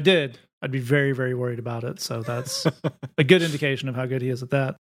 days, but if I did, I'd be very, very worried about it. So that's a good indication of how good he is at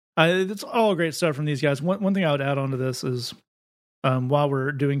that. It's all great stuff from these guys. One thing I would add on to this is, while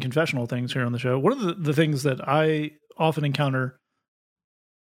we're doing confessional things here on the show, one of the things that I often encounter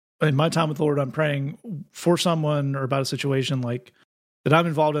in my time with the Lord, I'm praying for someone or about a situation like that I'm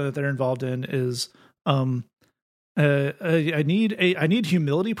involved in, that they're involved in, is I need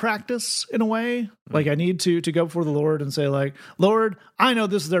humility practice in a way. Like I need to go before the Lord and say, like, Lord, I know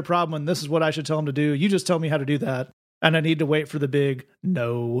this is their problem and this is what I should tell them to do. You just tell me how to do that. And I need to wait for the big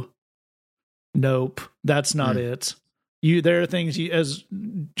nope, that's not it. There are things as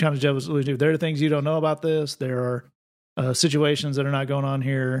John and Jeff was alluding to, there are things you don't know about this. There are situations that are not going on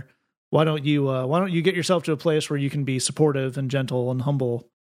here. Why don't you get yourself to a place where you can be supportive and gentle and humble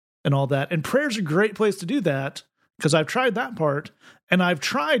and all that? And prayer's a great place to do that, because I've tried that part, and I've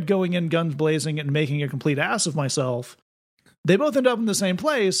tried going in guns blazing and making a complete ass of myself they both end up in the same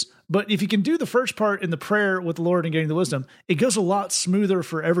place. But if you can do the first part in the prayer with the Lord and getting the wisdom, it goes a lot smoother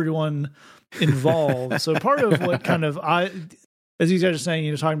for everyone involved. So part of what kind of as you guys are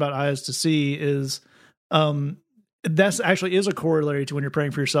saying, talking about eyes to see is, that's actually is a corollary to when you're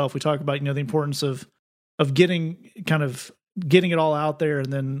praying for yourself. We talk about, the importance of getting it all out there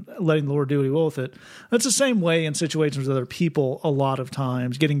and then letting the Lord do what he will with it. That's the same way in situations with other people. A lot of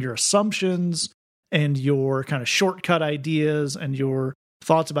times getting your assumptions and your kind of shortcut ideas and your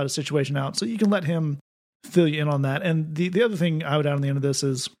thoughts about a situation out so you can let him fill you in on that. And the other thing I would add on the end of this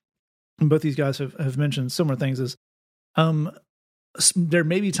is, and both these guys have mentioned similar things, is there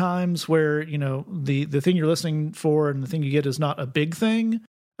may be times where, the thing you're listening for and the thing you get is not a big thing.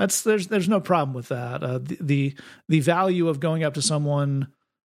 There's no problem with that. The value of going up to someone,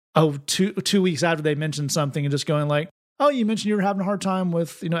 2 weeks after they mentioned something and just going like, oh, you mentioned you were having a hard time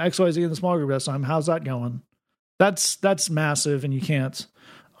with, XYZ in the small group last time. How's that going? That's massive. And you can't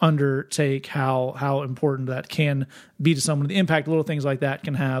undertake how important that can be to someone, the impact little things like that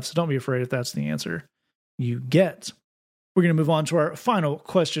can have. So don't be afraid if that's the answer you get. We're going to move on to our final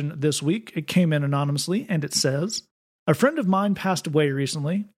question this week. It came in anonymously, and it says, a friend of mine passed away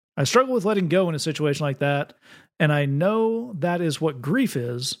recently. I struggle with letting go in a situation like that, and I know that is what grief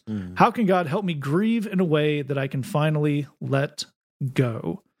is. How can God help me grieve in a way that I can finally let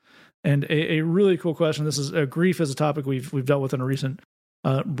go? And a really cool question. This is grief is a topic we've dealt with in a recent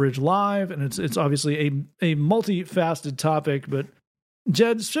Bridge Live, and it's obviously a multifaceted topic, but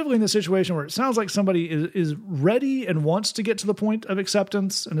Jed, specifically in this situation where it sounds like somebody is ready and wants to get to the point of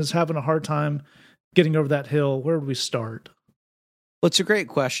acceptance and is having a hard time getting over that hill, where would we start? Well, it's a great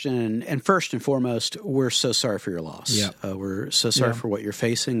question. And first and foremost, we're so sorry for your loss. Yeah. We're so sorry for what you're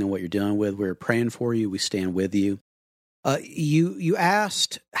facing and what you're dealing with. We're praying for you. We stand with you. You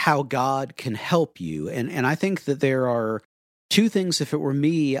asked how God can help you. And I think that there are two things, if it were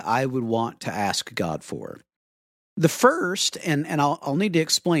me, I would want to ask God for. The first, and I'll need to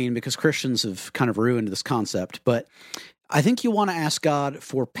explain because Christians have kind of ruined this concept, but I think you want to ask God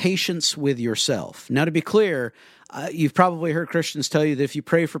for patience with yourself. Now, to be clear, you've probably heard Christians tell you that if you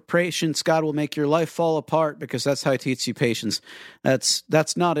pray for patience, God will make your life fall apart because that's how he teaches you patience. That's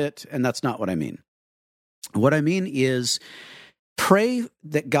not it, and that's not what I mean. What I mean is pray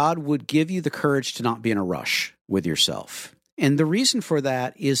that God would give you the courage to not be in a rush with yourself. And the reason for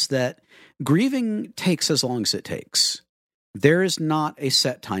that is that grieving takes as long as it takes. There is not a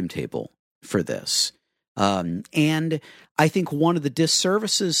set timetable for this. And I think one of the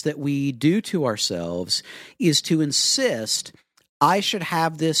disservices that we do to ourselves is to insist, I should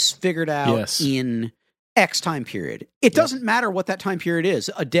have this figured out in X time period. It doesn't matter what that time period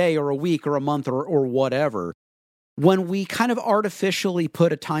is, a day or a week or a month or whatever. When we kind of artificially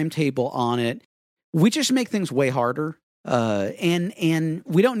put a timetable on it, we just make things way harder. And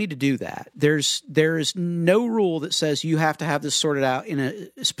we don't need to do that. There's no rule that says you have to have this sorted out in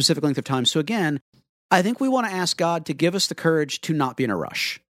a specific length of time. So again, I think we want to ask God to give us the courage to not be in a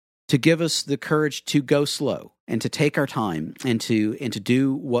rush, to give us the courage to go slow and to take our time and to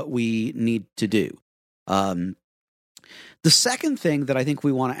do what we need to do. The second thing that I think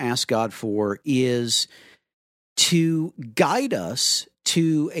we want to ask God for is to guide us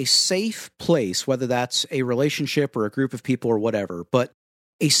to a safe place, whether that's a relationship or a group of people or whatever, but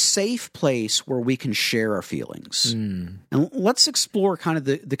a safe place where we can share our feelings. And let's explore kind of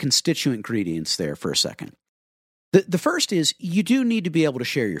the constituent ingredients there for a second. The first is you do need to be able to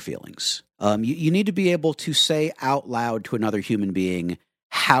share your feelings. You need to be able to say out loud to another human being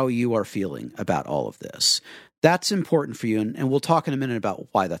how you are feeling about all of this. That's important for you, and we'll talk in a minute about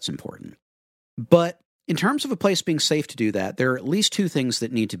why that's important. But in terms of a place being safe to do that, there are at least two things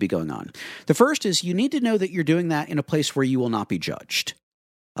that need to be going on. The first is you need to know that you're doing that in a place where you will not be judged,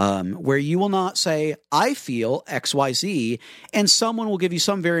 where you will not say, I feel XYZ, and someone will give you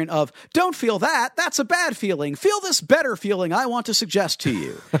some variant of, don't feel that, that's a bad feeling, feel this better feeling I want to suggest to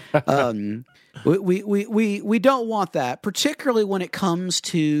you. We don't want that, particularly when it comes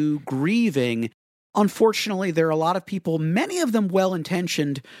to grieving. Unfortunately, there are a lot of people, many of them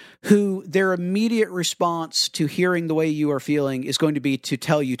well-intentioned, who their immediate response to hearing the way you are feeling is going to be to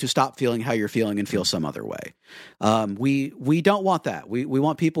tell you to stop feeling how you're feeling and feel some other way. We don't want that. We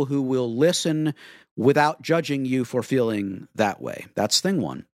want people who will listen without judging you for feeling that way. That's thing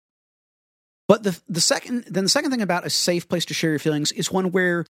one. But the second thing about a safe place to share your feelings is one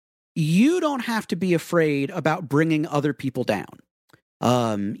where you don't have to be afraid about bringing other people down.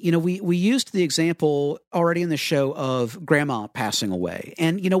 We used the example already in the show of grandma passing away.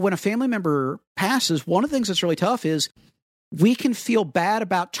 And, when a family member passes, one of the things that's really tough is we can feel bad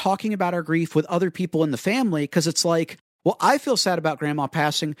about talking about our grief with other people in the family because it's like, well, I feel sad about grandma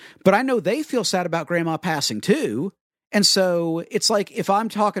passing, but I know they feel sad about grandma passing too. And so it's like, if I'm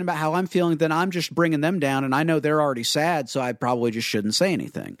talking about how I'm feeling, then I'm just bringing them down, and I know they're already sad, so I probably just shouldn't say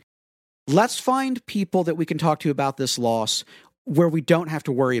anything. Let's find people that we can talk to about this loss where we don't have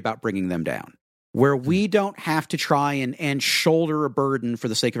to worry about bringing them down, where we don't have to try and shoulder a burden for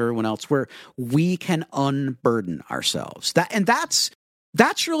the sake of everyone else, where we can unburden ourselves.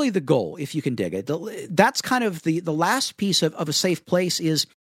 That's really the goal, if you can dig it. That's kind of the last piece of a safe place is,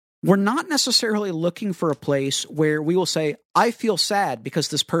 we're not necessarily looking for a place where we will say, I feel sad because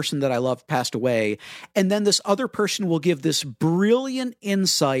this person that I love passed away, and then this other person will give this brilliant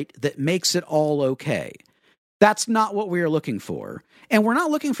insight that makes it all okay. That's not what we are looking for. And we're not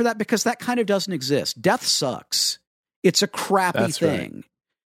looking for that because that kind of doesn't exist. Death sucks. It's a crappy thing.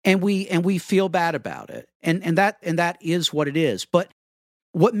 Right. And we feel bad about it. And that is what it is. But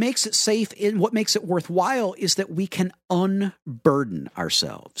what makes it safe and what makes it worthwhile is that we can unburden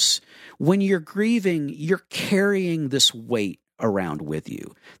ourselves. When you're grieving, you're carrying this weight around with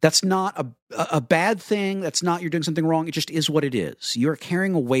you. That's not a bad thing. That's not you're doing something wrong. It just is what it is. You're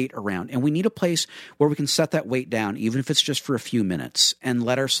carrying a weight around, and we need a place where we can set that weight down, even if it's just for a few minutes, and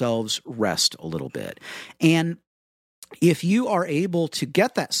let ourselves rest a little bit. And if you are able to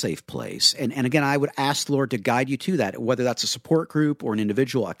get that safe place, and again, I would ask the Lord to guide you to that, whether that's a support group or an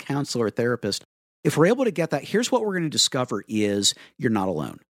individual, a counselor, a therapist. If we're able to get that, here's what we're going to discover is you're not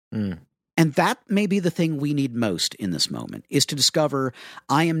alone. And that may be the thing we need most in this moment, is to discover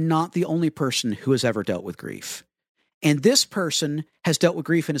I am not the only person who has ever dealt with grief. And this person has dealt with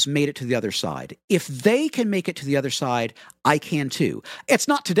grief and has made it to the other side. If they can make it to the other side, I can too. It's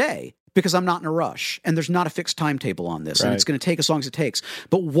not today, because I'm not in a rush, and there's not a fixed timetable on this, and it's going to take as long as it takes.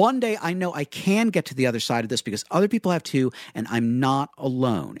 But one day I know I can get to the other side of this because other people have too, and I'm not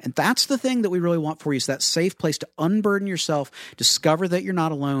alone. And that's the thing that we really want for you, is that safe place to unburden yourself, discover that you're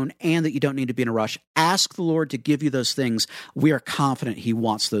not alone, and that you don't need to be in a rush. Ask the Lord to give you those things. We are confident He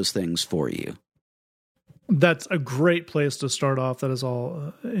wants those things for you. That's a great place to start off. That is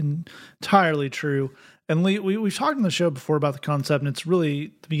all entirely true. And Lee, we've talked on the show before about the concept, and it's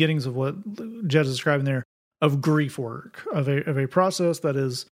really the beginnings of what Jed is describing there, of grief work, of a process that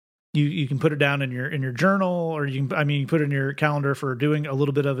is, you can put it down in your journal, or you can put it in your calendar for doing a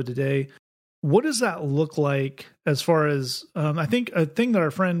little bit of it a day. What does that look like as far as, I think a thing that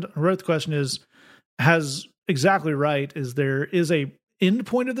our friend who wrote the question has exactly right, is there is a end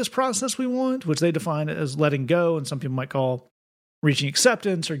point of this process we want, which they define as letting go, and some people might call reaching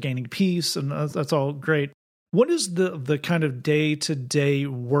acceptance or gaining peace, and that's all great. What does the kind of day-to-day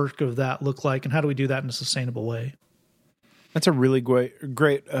work of that look like, and how do we do that in a sustainable way? That's a really great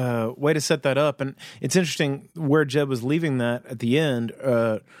way to set that up. And it's interesting where Jed was leaving that at the end,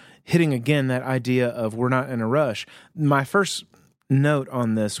 hitting again that idea of we're not in a rush. My first note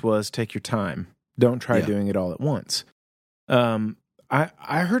on this was take your time. Don't try doing it all at once. I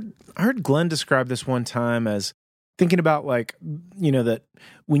heard Glenn describe this one time as thinking about, like, that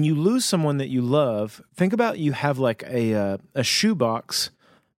when you lose someone that you love, think about you have like a shoebox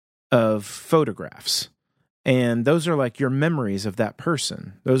of photographs. And those are like your memories of that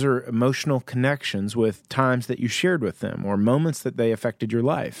person. Those are emotional connections with times that you shared with them or moments that they affected your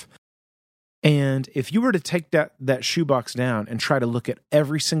life. And if you were to take that shoebox down and try to look at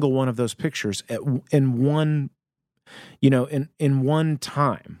every single one of those pictures in one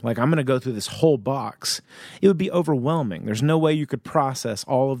time, like I'm going to go through this whole box, it would be overwhelming. There's no way you could process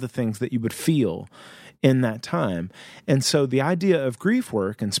all of the things that you would feel in that time. And so the idea of grief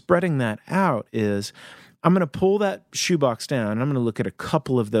work and spreading that out is I'm going to pull that shoebox down and I'm going to look at a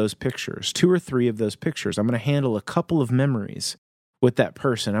couple of those pictures, 2 or 3 of those pictures. I'm going to handle a couple of memories with that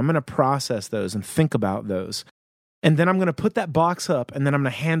person. I'm going to process those and think about those. And then I'm going to put that box up, and then I'm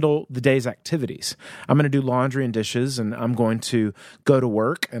going to handle the day's activities. I'm going to do laundry and dishes, and I'm going to go to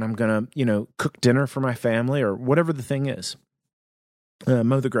work, and I'm going to, cook dinner for my family or whatever the thing is,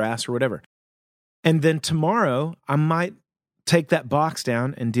 mow the grass or whatever. And then tomorrow I might take that box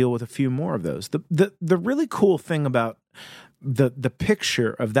down and deal with a few more of those. The really cool thing about the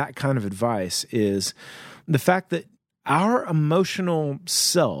picture of that kind of advice is the fact that our emotional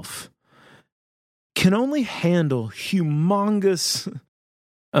self can only handle humongous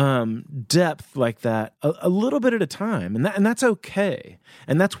depth like that a little bit at a time, and that's okay.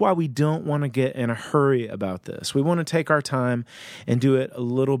 And that's why we don't want to get in a hurry about this. We want to take our time and do it a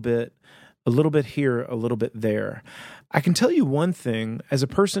little bit here, a little bit there. I can tell you one thing, as a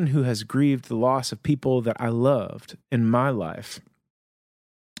person who has grieved the loss of people that I loved in my life,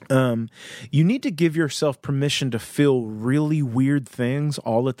 you need to give yourself permission to feel really weird things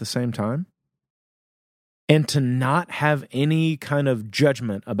all at the same time. and to not have any kind of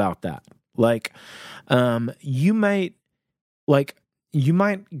judgment about that. Like, you might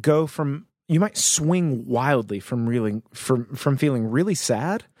swing wildly from feeling really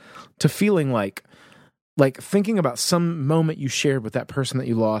sad to feeling like thinking about some moment you shared with that person that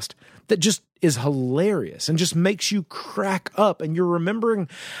you lost that just is hilarious and just makes you crack up, and you're remembering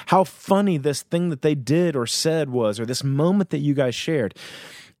how funny this thing that they did or said was, or this moment that you guys shared.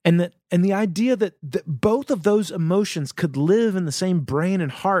 And the idea that both of those emotions could live in the same brain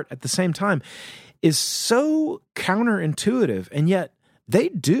and heart at the same time is so counterintuitive, and yet they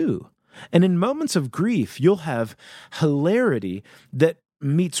do. And in moments of grief, you'll have hilarity that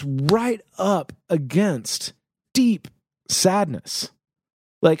meets right up against deep sadness.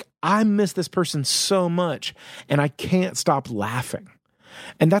 Like, I miss this person so much, and I can't stop laughing.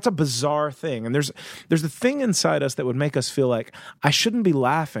 And that's a bizarre thing. And there's a thing inside us that would make us feel like, I shouldn't be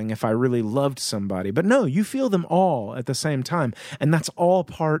laughing if I really loved somebody. But no, you feel them all at the same time. And that's all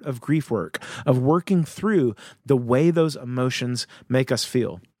part of grief work, of working through the way those emotions make us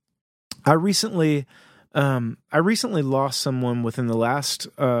feel. I recently lost someone within the last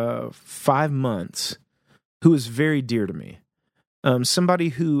 5 months who was very dear to me. Somebody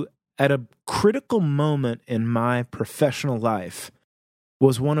who, at a critical moment in my professional life,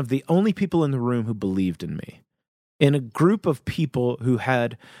 was one of the only people in the room who believed in me. In a group of people who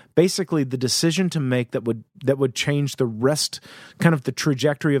had basically the decision to make that would change the rest, kind of the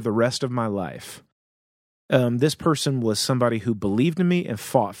trajectory of the rest of my life. This person was somebody who believed in me and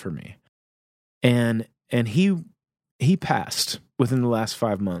fought for me. And he passed within the last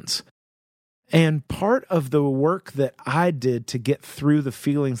 5 months. And part of the work that I did to get through the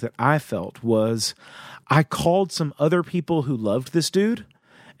feelings that I felt was I called some other people who loved this dude,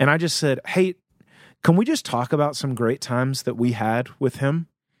 and I just said, hey, can we just talk about some great times that we had with him?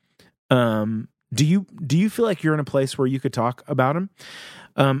 Do you feel like you're in a place where you could talk about him?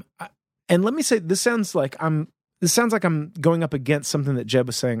 And let me say, this sounds like I'm going up against something that Jeb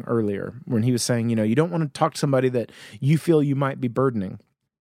was saying earlier when he was saying, you don't want to talk to somebody that you feel you might be burdening.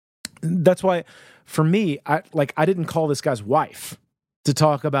 That's why, for me, I didn't call this guy's wife to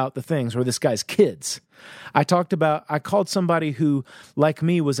talk about the things, or this guy's kids. I called somebody who, like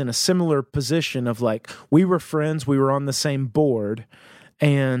me, was in a similar position of like, we were friends, we were on the same board,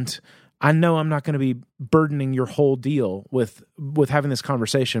 and I know I'm not going to be burdening your whole deal with having this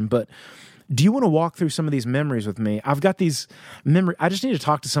conversation, but do you want to walk through some of these memories with me? I've got these memories. I just need to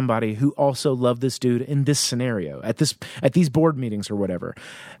talk to somebody who also loved this dude in this scenario, at these board meetings or whatever.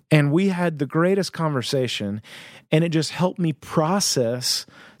 And we had the greatest conversation, and it just helped me process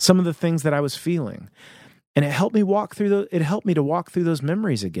some of the things that I was feeling. And it helped me to walk through those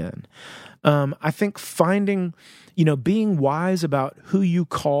memories again. I think finding, being wise about who you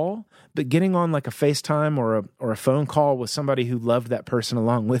call, but getting on like a FaceTime or a phone call with somebody who loved that person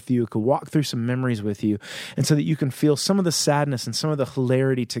along with you, could walk through some memories with you, and so that you can feel some of the sadness and some of the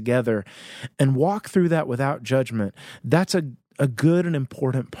hilarity together and walk through that without judgment. That's a good and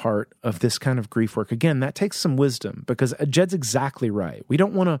important part of this kind of grief work. Again, that takes some wisdom, because Jed's exactly right. We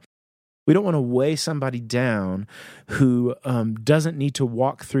don't want to weigh somebody down who doesn't need to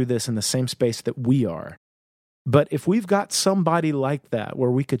walk through this in the same space that we are. But if we've got somebody like that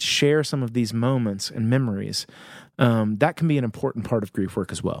where we could share some of these moments and memories, that can be an important part of grief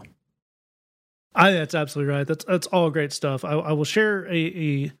work as well. I think that's absolutely right. That's all great stuff. I will share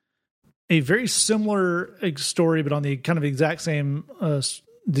a very similar story, but on the kind of exact same, the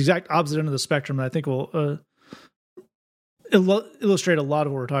exact opposite end of the spectrum. That I think will illustrate a lot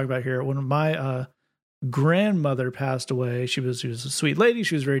of what we're talking about here. When my grandmother passed away, she was a sweet lady.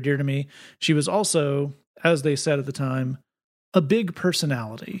 She was very dear to me. She was also, as they said at the time, a big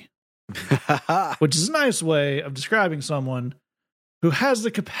personality, which is a nice way of describing someone who has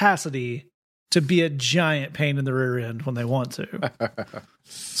the capacity to be a giant pain in the rear end when they want to.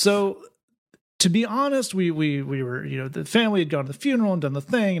 So, to be honest, we were, the family had gone to the funeral and done the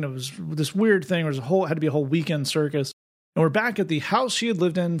thing, and it was this weird thing. There was had to be a whole weekend circus. And we're back at the house she had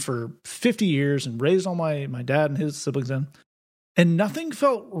lived in for 50 years and raised all my dad and his siblings in. And nothing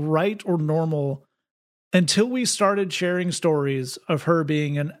felt right or normal until we started sharing stories of her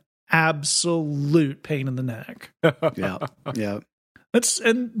being an absolute pain in the neck. Yeah.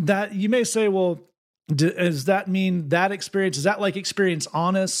 And that you may say, well, does that mean that experience, is that like experience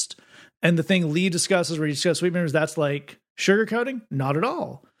honest? And the thing Lee discusses where he discusses sweet memories, that's like sugarcoating? Not at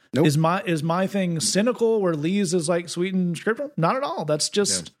all. Nope. Is my thing cynical where Lee's is like sweet and scriptural? Not at all. That's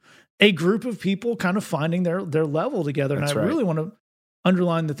just a group of people kind of finding their level together. That's and I really want to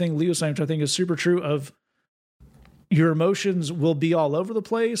underline the thing Lee was saying, which I think is super true, of your emotions will be all over the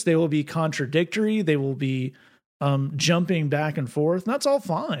place. They will be contradictory. They will be jumping back and forth. And that's all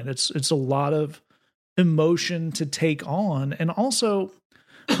fine. It's a lot of emotion to take on. And also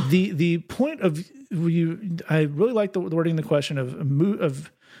the point of I really like the wording, the question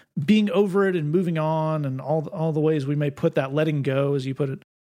of being over it and moving on, and all the ways we may put that letting go, as you put it.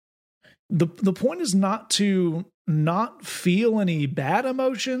 The point is not to not feel any bad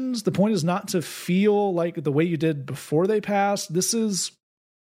emotions. The point is not to feel like the way you did before they passed. This is,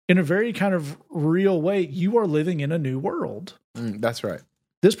 in a very kind of real way, you are living in a new world. That's right.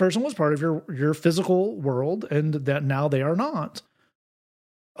 This person was part of your physical world, and that now they are not.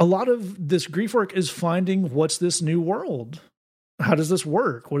 A lot of this grief work is finding, what's this new world? How does this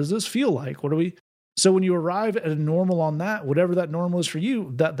work? What does this feel like? So when you arrive at a normal on that, whatever that normal is for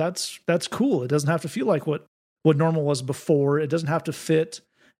you, that's cool. It doesn't have to feel like what normal was before. It doesn't have to fit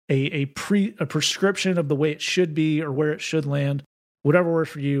a prescription of the way it should be or where it should land. Whatever works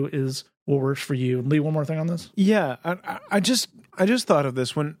for you is what works for you. Lee, one more thing on this? Yeah, I just thought of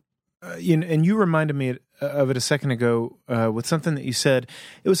this when, and you reminded me of it a second ago with something that you said.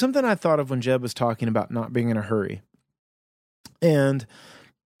 It was something I thought of when Jeb was talking about not being in a hurry. And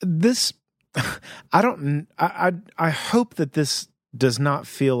this, I hope that this does not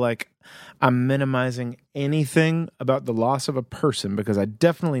feel like I'm minimizing anything about the loss of a person, because I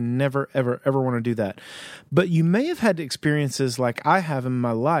definitely never, ever, ever want to do that. But you may have had experiences like I have in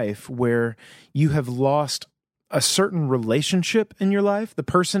my life where you have lost a certain relationship in your life. The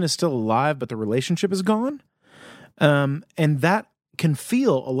person is still alive, but the relationship is gone. And that can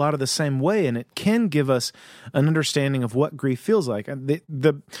feel a lot of the same way, and it can give us an understanding of what grief feels like.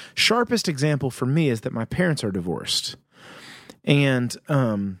 The sharpest example for me is that my parents are divorced. And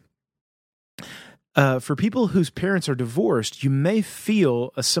for people whose parents are divorced, you may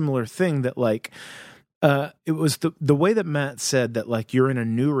feel a similar thing, that like it was the way that Matt said that, like, you're in a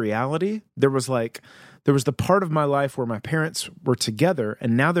new reality. There was the part of my life where my parents were together,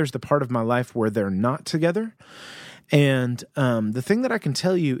 and now there's the part of my life where they're not together. And the thing that I can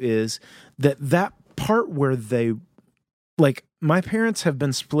tell you is that part where they, like, my parents have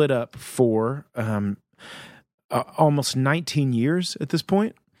been split up for almost 19 years at this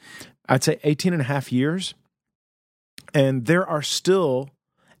point. I'd say 18 and a half years. And there are still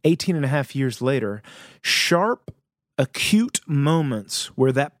 18 and a half years later, sharp, acute moments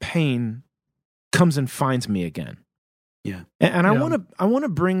where that pain comes and finds me again. Yeah. And I want to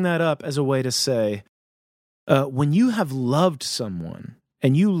bring that up as a way to say, when you have loved someone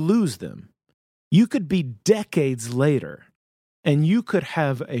and you lose them, you could be decades later and you could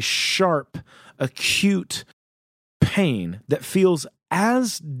have a sharp, acute pain that feels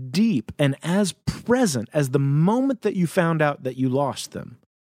as deep and as present as the moment that you found out that you lost them.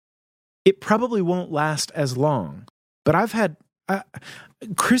 It probably won't last as long, but I've had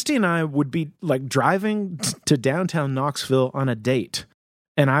Christy and I would be like driving to downtown Knoxville on a date,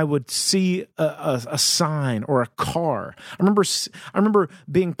 and I would see a sign or a car. I remember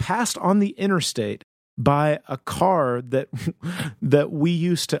being passed on the interstate by a car that we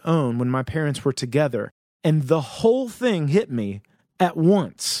used to own when my parents were together, and the whole thing hit me at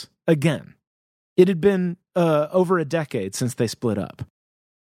once again. It had been over a decade since they split up,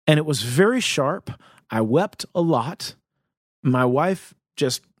 and it was very sharp. I wept a lot. My wife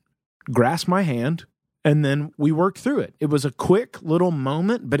just grasped my hand, and then we worked through it. It was a quick little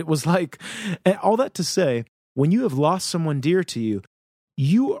moment, but it was like, all that to say, when you have lost someone dear to you,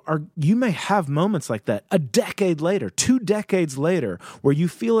 you may have moments like that a decade later, 2 decades later, where you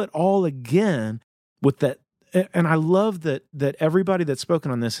feel it all again with that. And I love that everybody that's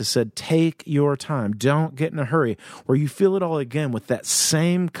spoken on this has said, take your time, don't get in a hurry, where you feel it all again with that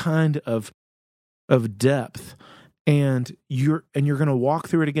same kind of depth. And you're going to walk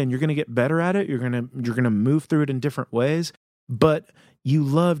through it again. You're going to get better at it. You're going to move through it in different ways. But you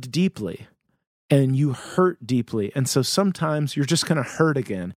loved deeply, and you hurt deeply, and so sometimes you're just going to hurt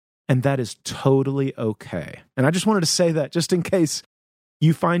again, and that is totally okay. And I just wanted to say that just in case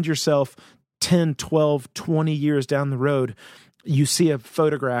you find yourself 10, 12, 20 years down the road, you see a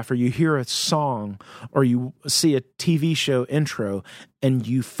photograph or you hear a song or you see a TV show intro and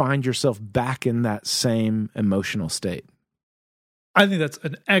you find yourself back in that same emotional state. I think that's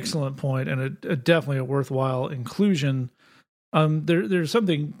an excellent point, and definitely a worthwhile inclusion. There's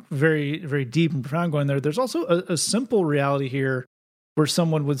something very, very deep and profound going there. There's also a simple reality here where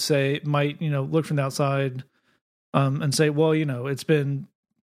someone might look from the outside and say, well, it's been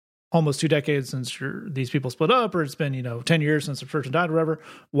almost 2 decades since these people split up, or it's been 10 years since the person died, or whatever.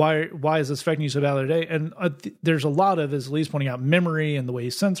 Why is this affecting you so badly today? And there's a lot of, as Lee's pointing out, memory and the way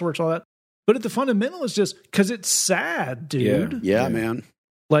sense works, all that. But at the fundamental is just because it's sad, dude. Yeah, man.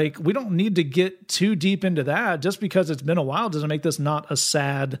 Like, we don't need to get too deep into that. Just because it's been a while doesn't make this not a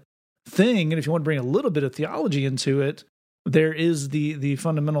sad thing. And if you want to bring a little bit of theology into it, there is the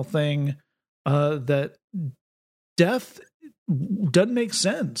fundamental thing that death doesn't make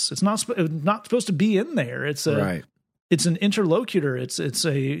sense. It's not supposed to be in there. It's an interlocutor. It's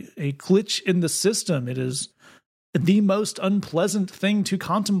a glitch in the system. It is the most unpleasant thing to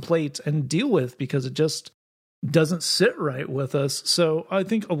contemplate and deal with because it just doesn't sit right with us. So I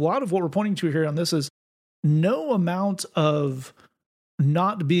think a lot of what we're pointing to here on this is no amount of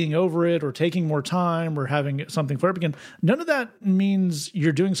not being over it or taking more time or having something flare up again. None of that means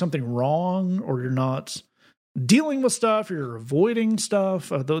you're doing something wrong or you're not dealing with stuff, you're avoiding stuff.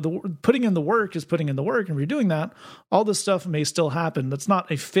 The putting in the work is putting in the work. And if you're doing that, all this stuff may still happen. That's not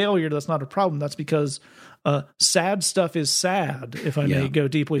a failure. That's not a problem. That's because sad stuff is sad, if I may go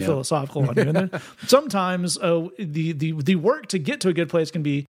deeply philosophical on you. And then sometimes the work to get to a good place can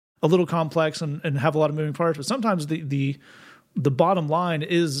be a little complex and have a lot of moving parts, but sometimes the bottom line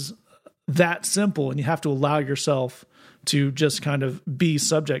is that simple, and you have to allow yourself to just kind of be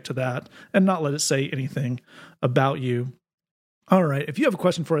subject to that and not let it say anything about you. All right. If you have a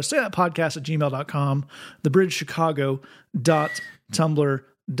question for us, say that podcast@gmail.com,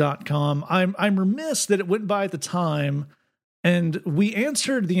 thebridgechicago.tumblr.com. I'm remiss that it went by at the time and we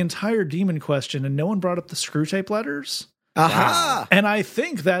answered the entire demon question and no one brought up the screw tape letters. Aha! And I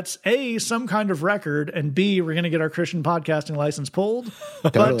think that's A, some kind of record, and B, we're going to get our Christian podcasting license pulled,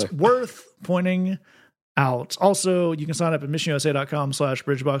 but worth pointing out. Also, you can sign up at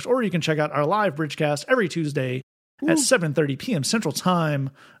missionusa.com/bridgebox, or you can check out our live Bridgecast every Tuesday at 7:30 p.m. Central Time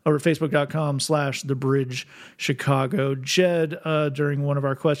over at facebook.com/thebridgechicago. Jed, during one of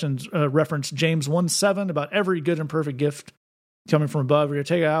our questions, referenced James 1:7 about every good and perfect gift coming from above. We're going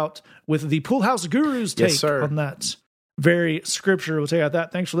to take it out with the Pool House Guru's take on that very scripture. We'll take out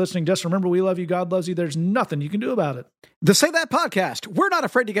that. Thanks for listening. Just remember, we love you. God loves you. There's nothing you can do about it. The Say That Podcast. We're not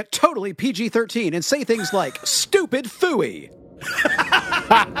afraid to get totally PG-13 and say things like stupid phooey.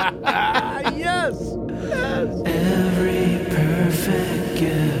 Yes. Every perfect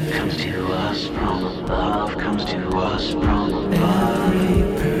gift comes to us from above, comes to us from above. Every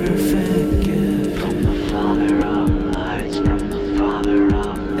perfect gift from the Father of lights, from the Father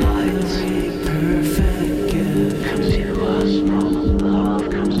of lights. Every perfect gift comes to us from above,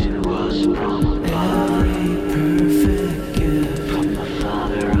 comes to us from above. Every perfect gift from the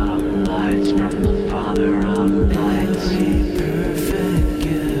Father of lights, from the Father of lights. Every perfect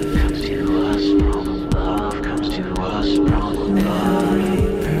gift comes to us from above, comes to us from above. Every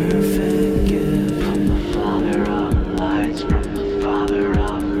perfect gift from the Father of lights, from the Father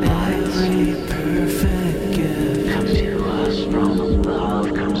of lights. Every perfect gift comes to us from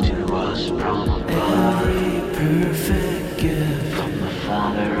above, comes to us from above. Every perfect gift from the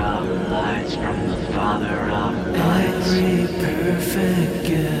Father of lights, from the Father of lights. Every perfect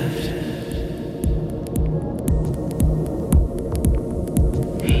gift.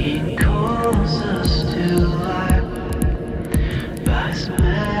 He calls us to life by his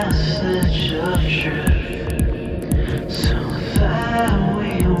message of truth, so that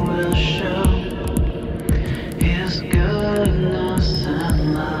we will show his goodness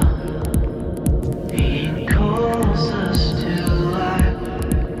and love. He calls us to life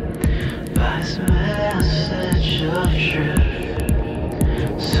by his message of truth,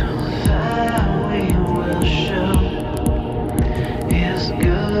 so that we will show his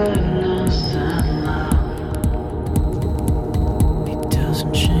goodness and love. He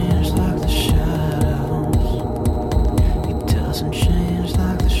doesn't change like the shadows. He doesn't change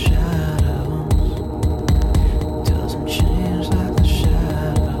like the shadows. He doesn't change like the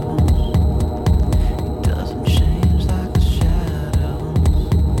shadows. He doesn't change like the shadows.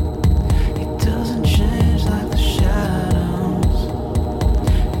 He doesn't change like the shadows.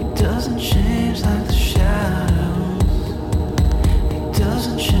 He doesn't change like the shadows. He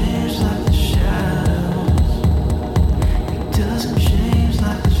doesn't change like the shadows. He doesn't change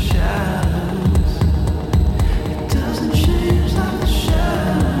like the shadows. He doesn't change like the shadows.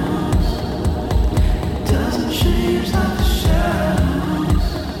 He doesn't change like the shadows.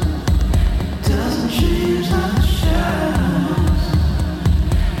 He doesn't change like the shadows.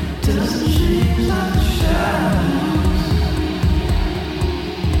 He doesn't change like the shadows.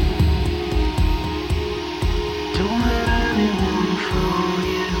 Don't let anyone fool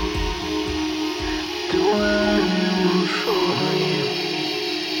you. Don't let anyone fool you.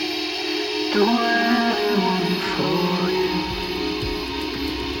 Don't let anyone fool you.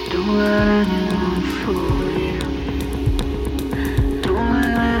 Don't let anyone fool you.